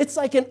song? It's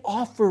like an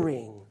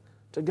offering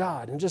to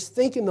God, and just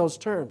think in those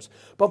terms.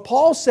 But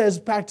Paul says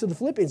back to the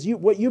Philippians,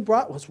 what you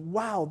brought was,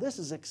 wow, this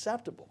is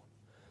acceptable.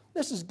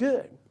 This is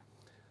good.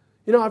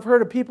 You know, I've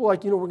heard of people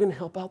like, we're going to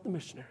help out the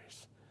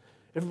missionaries.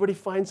 Everybody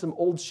find some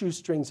old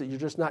shoestrings that you're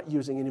just not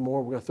using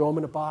anymore. We're going to throw them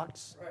in a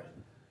box. Right.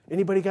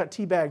 Anybody got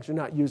tea bags you're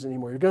not using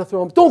anymore? You're going to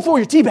throw them. Don't throw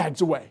your tea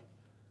bags away.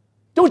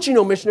 Don't you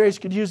know missionaries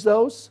could use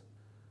those?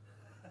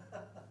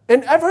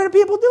 And I've heard of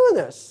people doing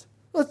this.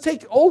 Let's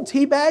take old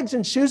tea bags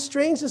and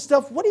shoestrings and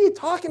stuff. What are you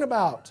talking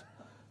about?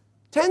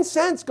 10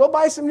 cents, go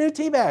buy some new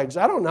tea bags.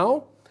 I don't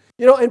know.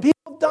 And people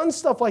have done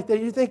stuff like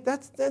that. You think,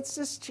 that's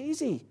just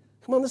cheesy.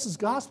 Come on, this is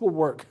gospel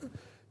work.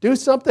 Do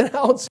something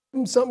else,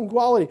 something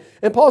quality.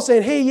 And Paul's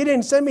saying, hey, you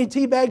didn't send me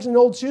tea bags and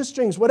old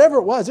shoestrings, whatever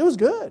it was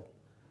good.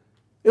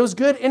 It was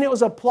good, and it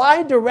was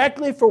applied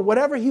directly for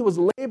whatever he was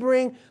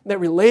laboring that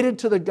related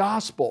to the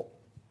gospel.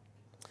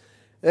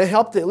 And it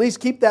helped to at least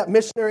keep that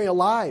missionary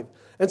alive.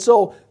 And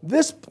so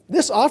this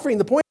offering,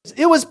 the point is,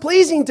 it was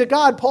pleasing to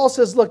God. Paul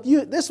says, look,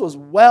 this was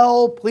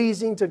well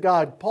pleasing to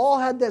God. Paul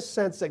had this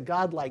sense that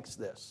God likes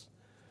this.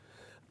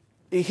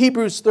 In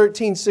Hebrews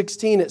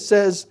 13:16, it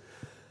says,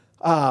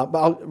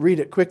 I'll read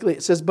it quickly.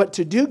 It says, but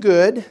to do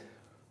good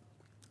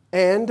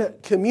and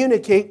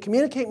communicate.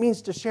 Communicate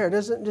means to share. It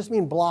doesn't just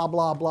mean blah,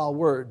 blah, blah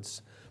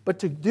words. But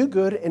to do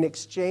good and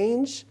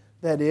exchange,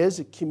 that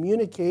is,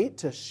 communicate,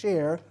 to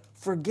share,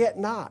 forget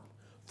not.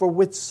 For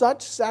with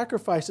such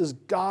sacrifices,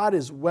 God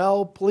is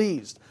well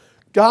pleased.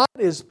 God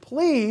is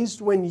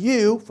pleased when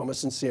you, from a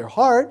sincere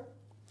heart,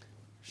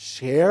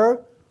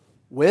 share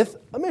with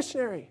a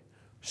missionary.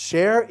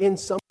 Share in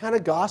some kind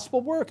of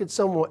gospel work in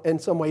some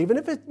way, even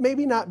if it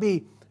maybe not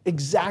be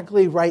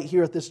exactly right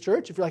here at this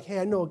church. If you're like, hey,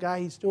 I know a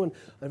guy, he's doing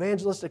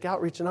evangelistic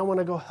outreach, and I want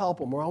to go help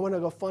him, or I want to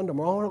go fund him,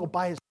 or I want to go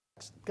buy his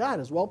books. God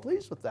is well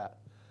pleased with that.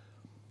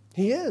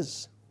 He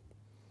is.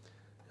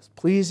 It's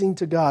pleasing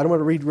to God. I'm going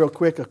to read real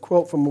quick a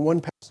quote from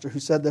one pastor who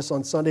said this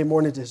on Sunday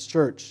morning to his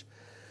church.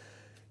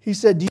 He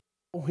said,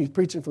 he's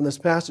preaching from this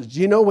passage,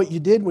 do you know what you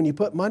did when you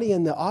put money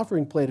in the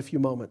offering plate a few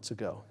moments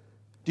ago?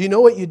 Do you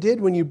know what you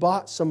did when you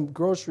bought some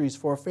groceries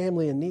for a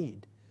family in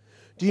need?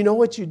 Do you know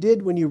what you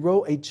did when you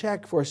wrote a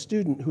check for a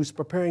student who's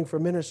preparing for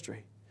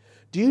ministry?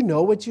 Do you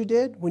know what you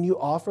did when you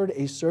offered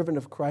a servant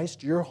of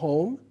Christ your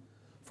home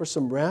for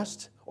some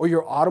rest, or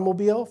your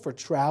automobile for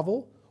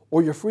travel,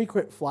 or your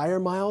frequent flyer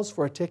miles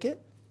for a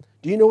ticket?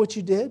 Do you know what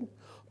you did?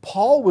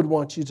 Paul would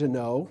want you to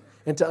know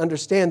and to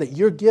understand that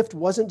your gift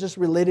wasn't just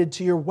related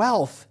to your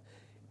wealth,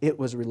 it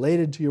was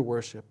related to your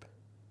worship.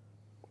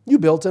 You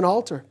built an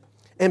altar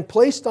and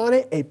placed on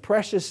it a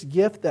precious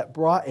gift that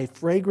brought a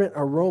fragrant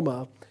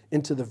aroma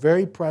into the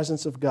very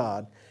presence of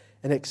God,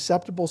 an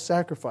acceptable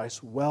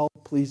sacrifice,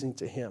 well-pleasing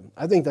to Him.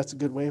 I think that's a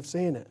good way of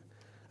saying it.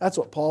 That's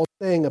what Paul's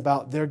saying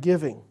about their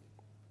giving.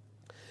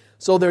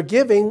 So their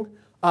giving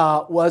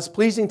was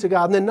pleasing to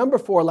God. And then number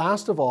 4,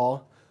 last of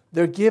all,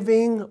 their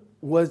giving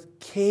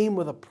came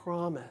with a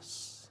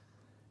promise.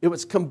 It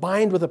was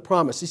combined with a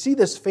promise. You see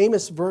this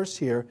famous verse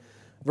here,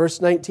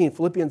 verse 19,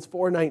 Philippians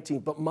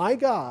 4:19. But my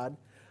God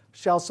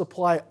shall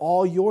supply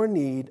all your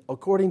need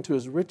according to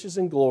His riches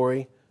and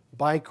glory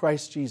by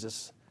Christ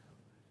Jesus.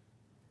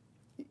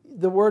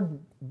 The word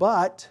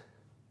but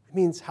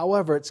means,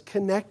 however, it's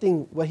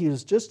connecting what he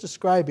was just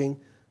describing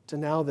to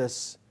now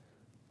this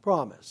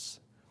promise.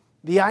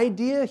 The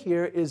idea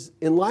here is,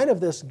 in light of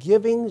this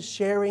giving,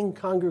 sharing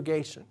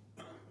congregation,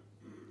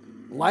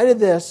 in light of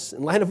this,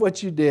 in light of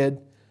what you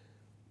did,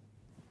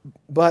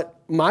 but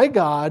my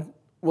God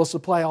will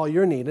supply all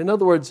your need. In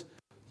other words,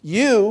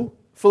 you,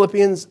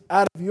 Philippians,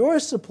 out of your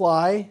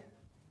supply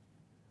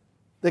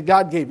that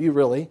God gave you,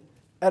 really,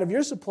 out of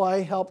your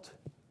supply helped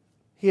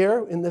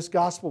here in this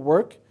gospel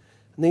work.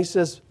 And he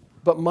says,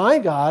 but my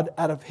God,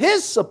 out of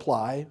His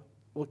supply,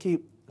 will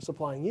keep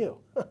supplying you.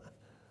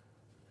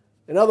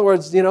 In other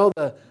words,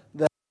 the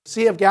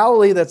Sea of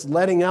Galilee that's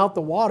letting out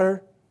the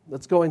water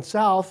that's going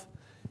south,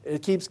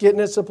 it keeps getting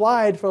it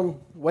supplied from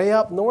way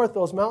up north.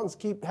 Those mountains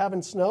keep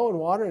having snow and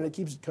water, and it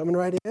keeps coming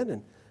right in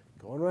and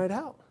going right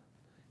out.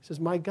 He says,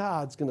 my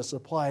God's going to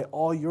supply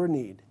all your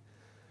need.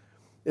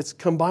 It's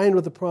combined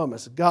with the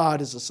promise.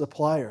 God is a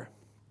supplier.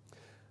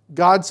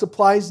 God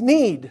supplies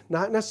need,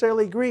 not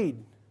necessarily greed.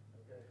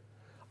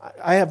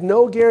 I have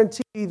no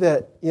guarantee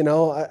that,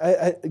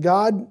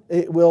 God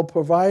will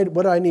provide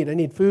what I need. I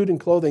need food and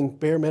clothing,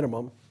 bare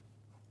minimum.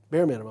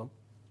 Bare minimum.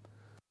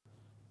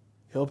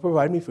 He'll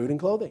provide me food and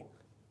clothing.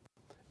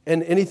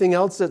 And anything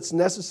else that's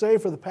necessary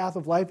for the path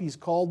of life He's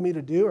called me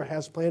to do or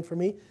has planned for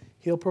me,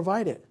 He'll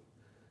provide it.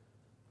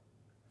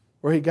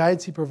 Where He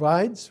guides, He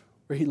provides.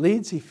 Where He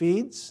leads, He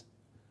feeds.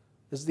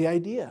 This is the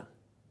idea.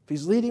 If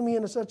He's leading me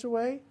in such a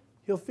way,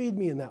 He'll feed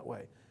me in that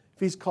way. If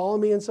He's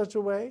calling me in such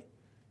a way,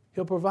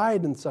 He'll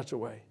provide in such a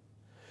way.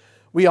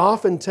 We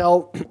often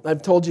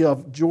I've told you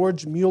of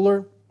George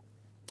Mueller.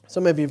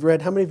 Some of you have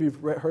read, how many of you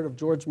have heard of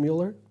George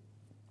Mueller?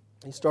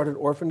 He started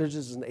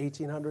orphanages in the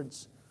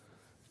 1800s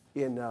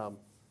in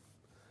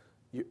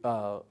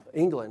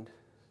England.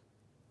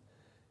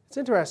 It's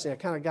interesting, I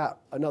kind of got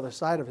another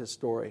side of his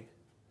story.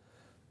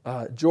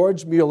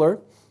 George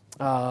Mueller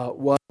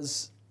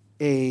was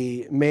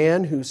a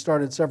man who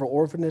started several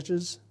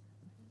orphanages.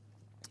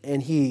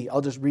 And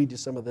I'll just read you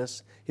some of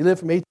this. He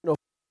lived from 1804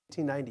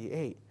 to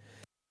 1898.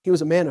 He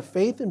was a man of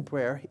faith and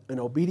prayer and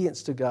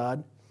obedience to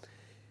God.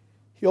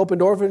 He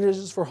opened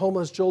orphanages for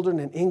homeless children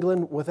in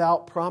England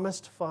without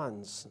promised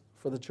funds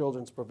for the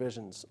children's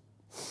provisions.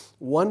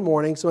 One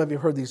morning, some of you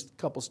heard these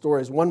couple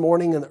stories. One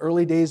morning in the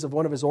early days of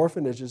one of his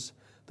orphanages,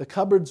 the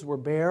cupboards were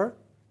bare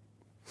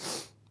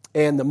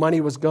and the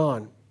money was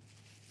gone.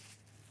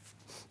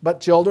 But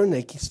children,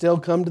 they still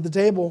come to the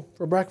table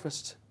for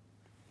breakfast.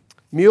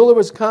 Mueller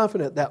was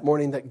confident that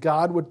morning that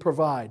God would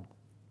provide.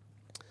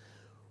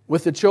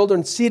 With the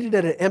children seated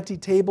at an empty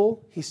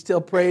table, he still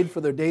prayed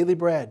for their daily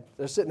bread.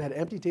 They're sitting at an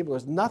empty table.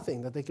 There's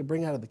nothing that they could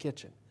bring out of the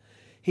kitchen.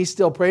 He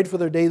still prayed for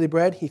their daily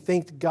bread. He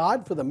thanked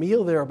God for the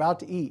meal they were about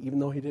to eat, even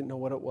though he didn't know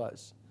what it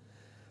was.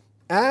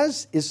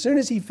 As soon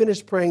as he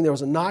finished praying, there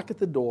was a knock at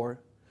the door.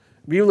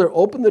 Mueller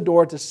opened the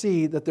door to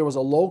see that there was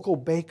a local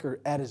baker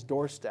at his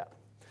doorstep.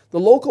 The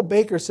local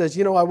baker says,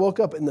 I woke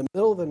up in the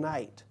middle of the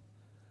night,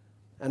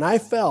 and I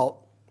felt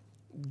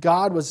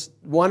God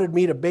wanted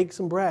me to bake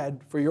some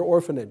bread for your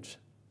orphanage.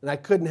 And I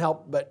couldn't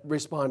help but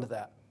respond to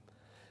that.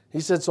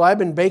 He said, so I've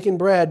been baking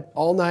bread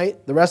all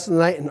night, the rest of the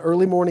night and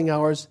early morning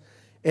hours,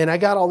 and I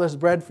got all this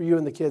bread for you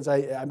and the kids.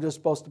 I'm just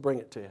supposed to bring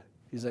it to you.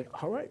 He's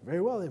like, all right,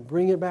 very well, then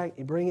bring it back.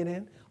 You bring it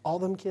in. All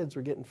them kids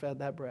were getting fed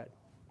that bread.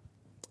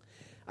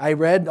 I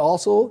read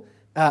also,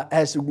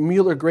 as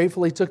Mueller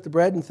gratefully took the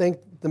bread and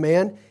thanked the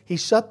man, he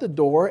shut the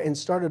door and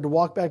started to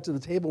walk back to the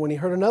table when he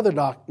heard another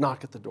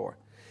knock at the door.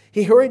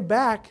 He hurried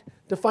back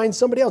to find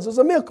somebody else. It was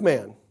a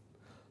milkman.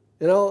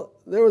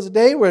 There was a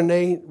day when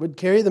they would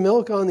carry the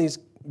milk on these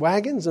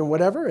wagons and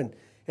whatever,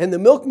 and the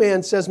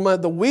milkman says,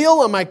 the wheel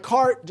on my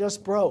cart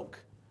just broke.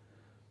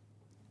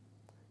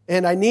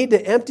 And I need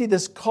to empty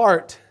this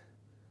cart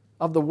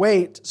of the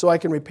weight so I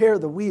can repair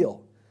the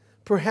wheel.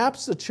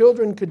 Perhaps the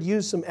children could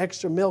use some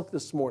extra milk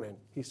this morning,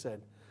 he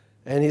said.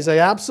 And he's like,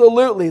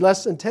 absolutely.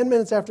 Less than 10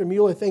 minutes after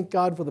Mueller thanked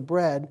God for the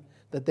bread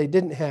that they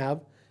didn't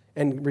have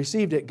and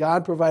received it,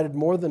 God provided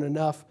more than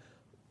enough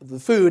of the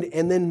food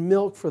and then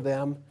milk for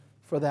them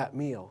for that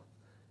meal.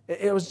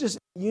 It was just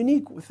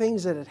unique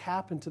things that had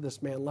happened to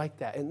this man like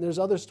that. And there's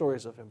other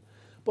stories of him.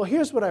 But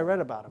here's what I read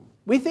about him.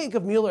 We think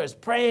of Mueller as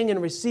praying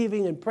and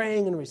receiving and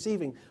praying and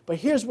receiving. But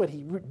here's what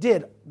he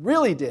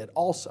really did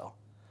also.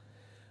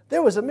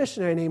 There was a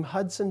missionary named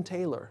Hudson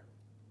Taylor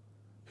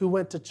who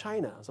went to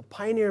China. He was a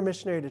pioneer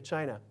missionary to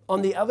China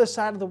on the other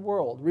side of the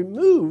world,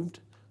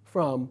 removed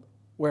from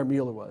where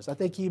Mueller was. I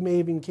think he may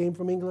even came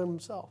from England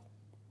himself.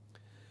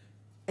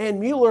 And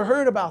Mueller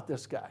heard about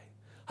this guy.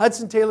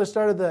 Hudson Taylor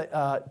started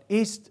the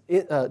East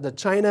Inland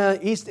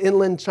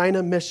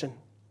China Mission,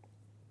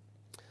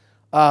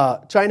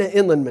 China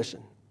Inland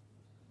Mission.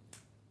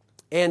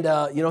 And,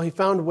 he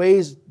found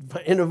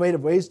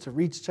innovative ways to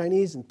reach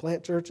Chinese and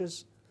plant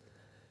churches.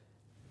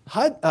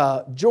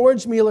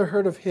 George Mueller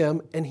heard of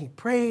him, and he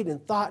prayed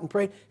and thought and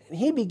prayed, and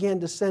he began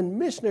to send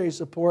missionary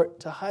support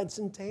to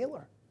Hudson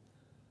Taylor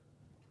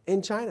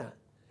in China.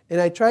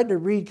 And I tried to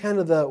read kind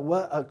of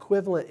what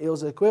equivalent, it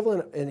was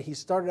equivalent, and he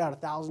started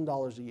out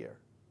 $1,000 a year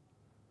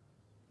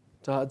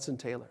to Hudson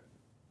Taylor,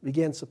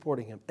 began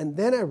supporting him. And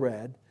then I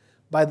read,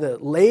 by the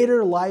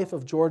later life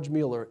of George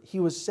Mueller, he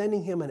was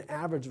sending him an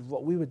average of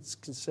what we would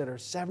consider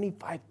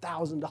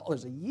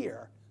 $75,000 a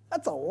year.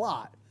 That's a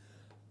lot.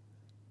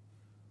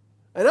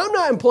 And I'm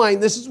not implying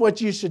this is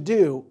what you should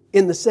do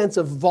in the sense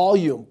of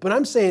volume, but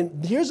I'm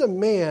saying here's a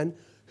man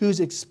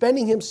who's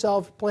expending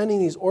himself, planting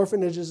these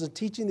orphanages and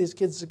teaching these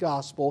kids the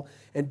gospel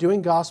and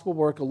doing gospel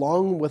work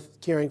along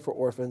with caring for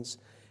orphans.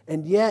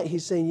 And yet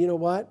he's saying, you know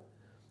what?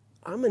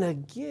 I'm going to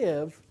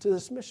give to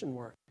this mission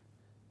work.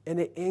 And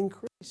it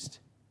increased.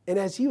 And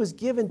as he was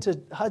given to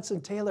Hudson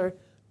Taylor,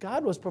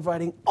 God was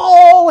providing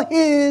all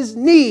his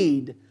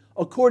need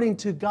according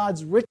to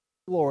God's rich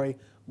glory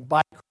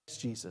by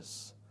Christ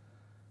Jesus.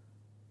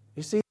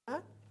 You see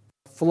that?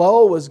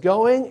 Flow was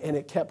going, and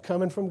it kept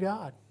coming from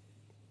God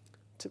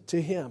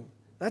to him.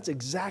 That's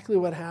exactly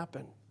what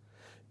happened.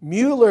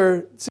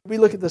 Mueller, we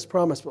look at this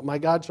promise, but my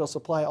God shall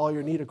supply all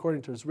your need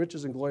according to his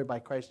riches and glory by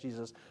Christ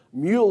Jesus.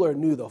 Mueller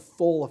knew the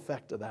full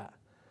effect of that.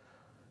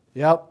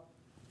 Yep,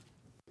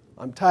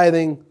 I'm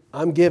tithing,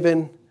 I'm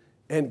giving,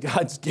 and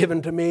God's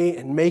given to me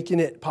and making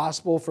it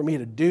possible for me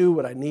to do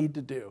what I need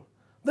to do.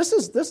 This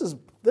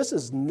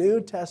is New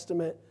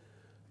Testament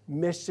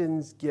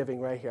missions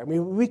giving right here. I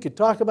mean, we could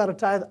talk about a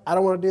tithe. I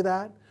don't want to do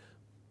that.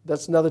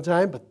 That's another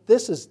time. But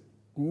this is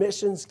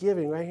missions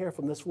giving right here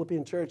from this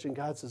Philippian church. And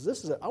God says,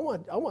 "This is it. I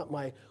want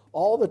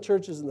all the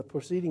churches in the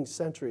preceding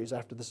centuries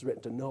after this is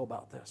written to know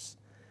about this,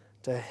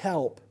 to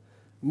help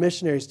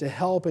missionaries, to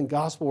help in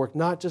gospel work,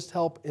 not just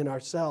help in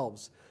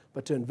ourselves,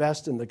 but to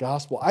invest in the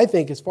gospel." I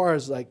think as far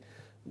as like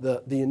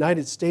the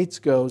United States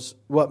goes,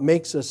 what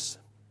makes us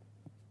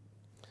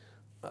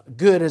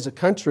good as a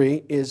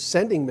country is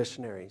sending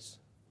missionaries.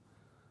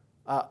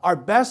 Our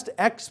best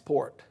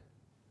export,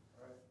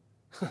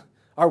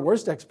 our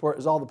worst export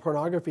is all the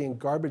pornography and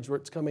garbage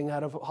that's coming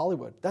out of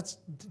Hollywood. That's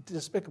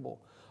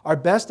despicable. Our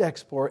best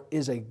export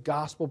is a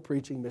gospel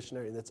preaching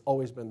missionary, and that's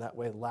always been that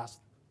way the last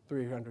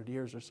 300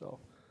 years or so.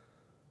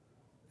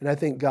 And I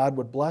think God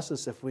would bless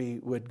us if we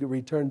would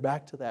return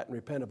back to that and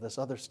repent of this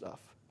other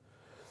stuff.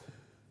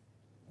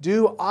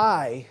 Do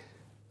I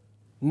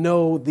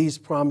know these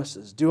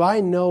promises? Do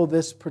I know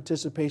this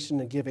participation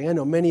in giving? I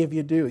know many of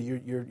you do.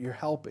 You're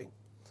helping.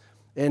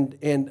 And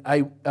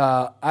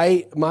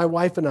my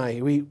wife and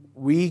I,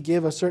 we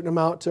give a certain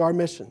amount to our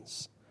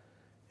missions,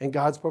 and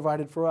God's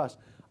provided for us.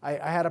 I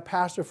had a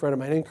pastor friend of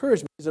mine,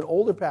 encouraged me. He's an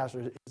older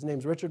pastor. His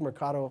name's Richard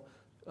Mercado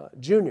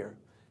Jr.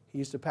 He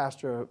used to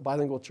pastor a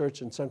bilingual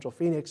church in Central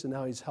Phoenix, and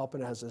now he's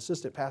helping as an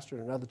assistant pastor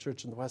in another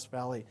church in the West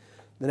Valley.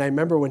 Then I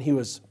remember when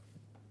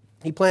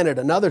he planted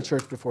another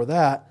church before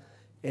that,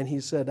 and he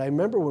said, I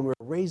remember when we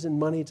were raising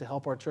money to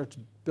help our church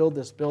build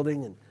this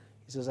building, and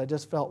he says, I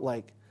just felt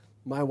like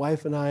my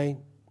wife and I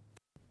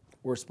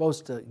were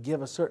supposed to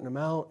give a certain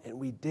amount, and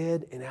we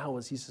did, and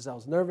he says, I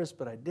was nervous,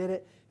 but I did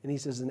it. And he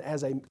says, and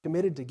as I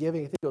committed to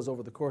giving, I think it was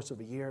over the course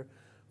of a year,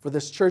 for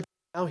this church,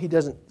 now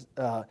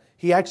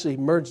he actually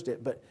merged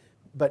it, but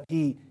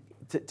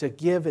to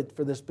give it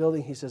for this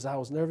building, he says, I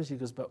was nervous. He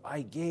goes, but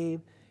I gave,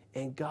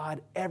 and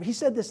God, he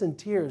said this in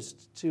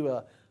tears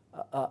to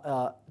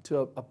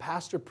a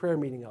pastor prayer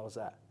meeting I was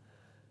at.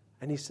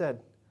 And he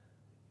said,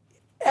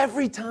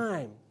 every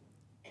time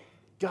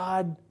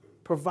God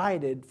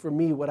provided for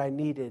me what I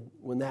needed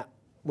when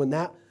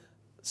that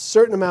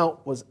certain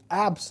amount was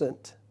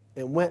absent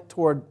and went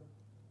toward,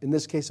 in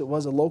this case it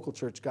was a local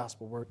church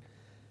gospel work,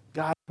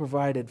 God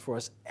provided for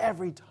us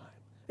every time.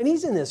 And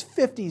he's in his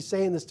 50s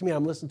saying this to me.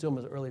 I'm listening to him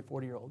as an early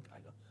 40-year-old guy. I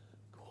go,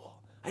 cool.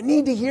 I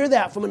need to hear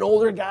that from an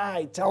older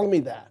guy telling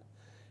me that.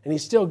 And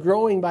he's still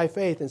growing by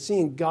faith and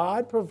seeing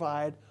God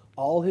provide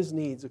all his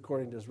needs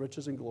according to his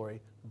riches and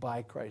glory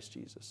by Christ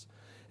Jesus.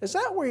 Is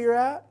that where you're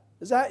at?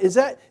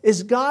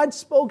 Is God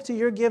spoke to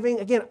your giving?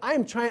 Again, I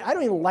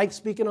don't even like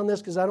speaking on this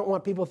because I don't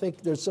want people to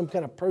think there's some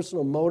kind of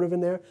personal motive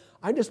in there.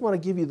 I just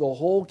want to give you the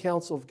whole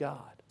counsel of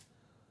God.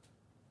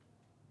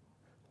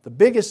 The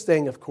biggest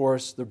thing, of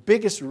course, the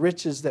biggest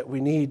riches that we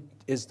need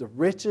is the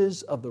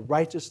riches of the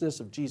righteousness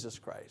of Jesus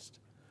Christ.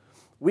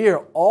 We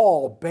are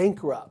all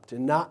bankrupt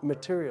and not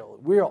material.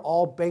 We are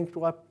all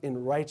bankrupt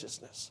in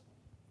righteousness.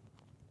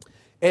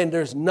 And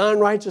there's none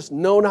righteous,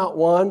 no, not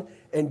one.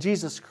 And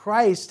Jesus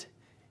Christ,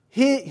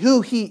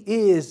 who He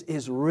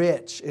is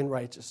rich in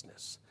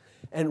righteousness.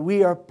 And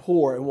we are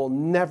poor and will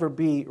never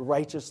be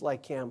righteous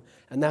like Him.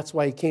 And that's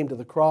why He came to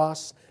the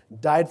cross,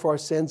 died for our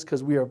sins,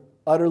 because we are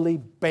utterly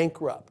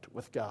bankrupt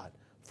with God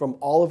from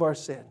all of our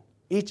sin,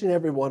 each and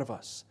every one of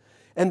us.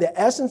 And the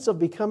essence of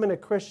becoming a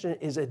Christian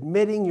is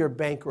admitting you're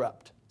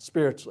bankrupt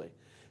spiritually.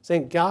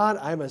 Saying, God,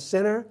 I'm a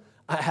sinner.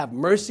 I have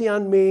mercy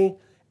on me.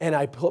 And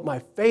I put my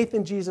faith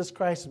in Jesus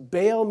Christ.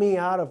 Bail me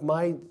out of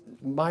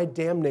my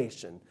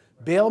damnation.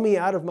 Bail me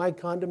out of my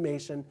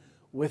condemnation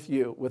with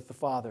you, with the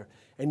Father.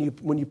 And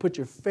when you put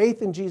your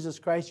faith in Jesus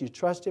Christ, you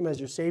trust Him as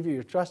your Savior,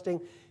 you're trusting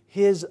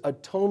His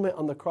atonement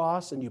on the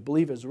cross, and you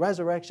believe His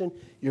resurrection,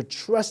 you're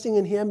trusting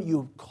in Him,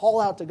 you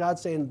call out to God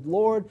saying,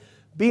 Lord,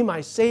 be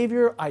my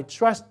Savior, I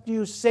trust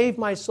you, save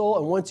my soul.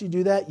 And once you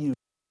do that, you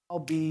shall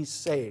be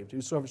saved.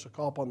 Whosoever shall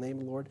call upon the name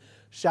of the Lord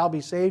shall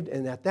be saved.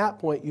 And at that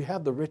point, you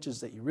have the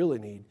riches that you really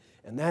need,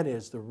 and that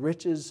is the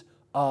riches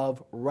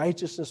of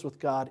righteousness with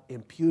God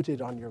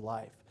imputed on your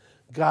life.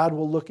 God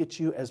will look at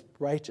you as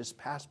righteous,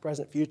 past,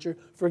 present, future,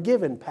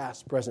 forgiven,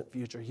 past, present,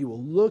 future. He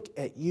will look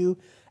at you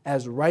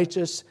as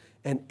righteous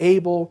and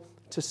able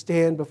to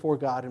stand before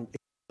God and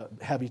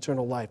have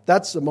eternal life.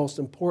 That's the most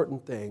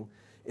important thing,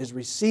 is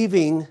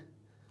receiving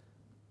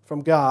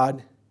from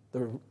God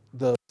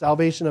the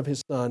salvation of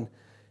His Son,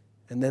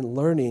 and then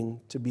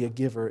learning to be a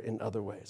giver in other ways.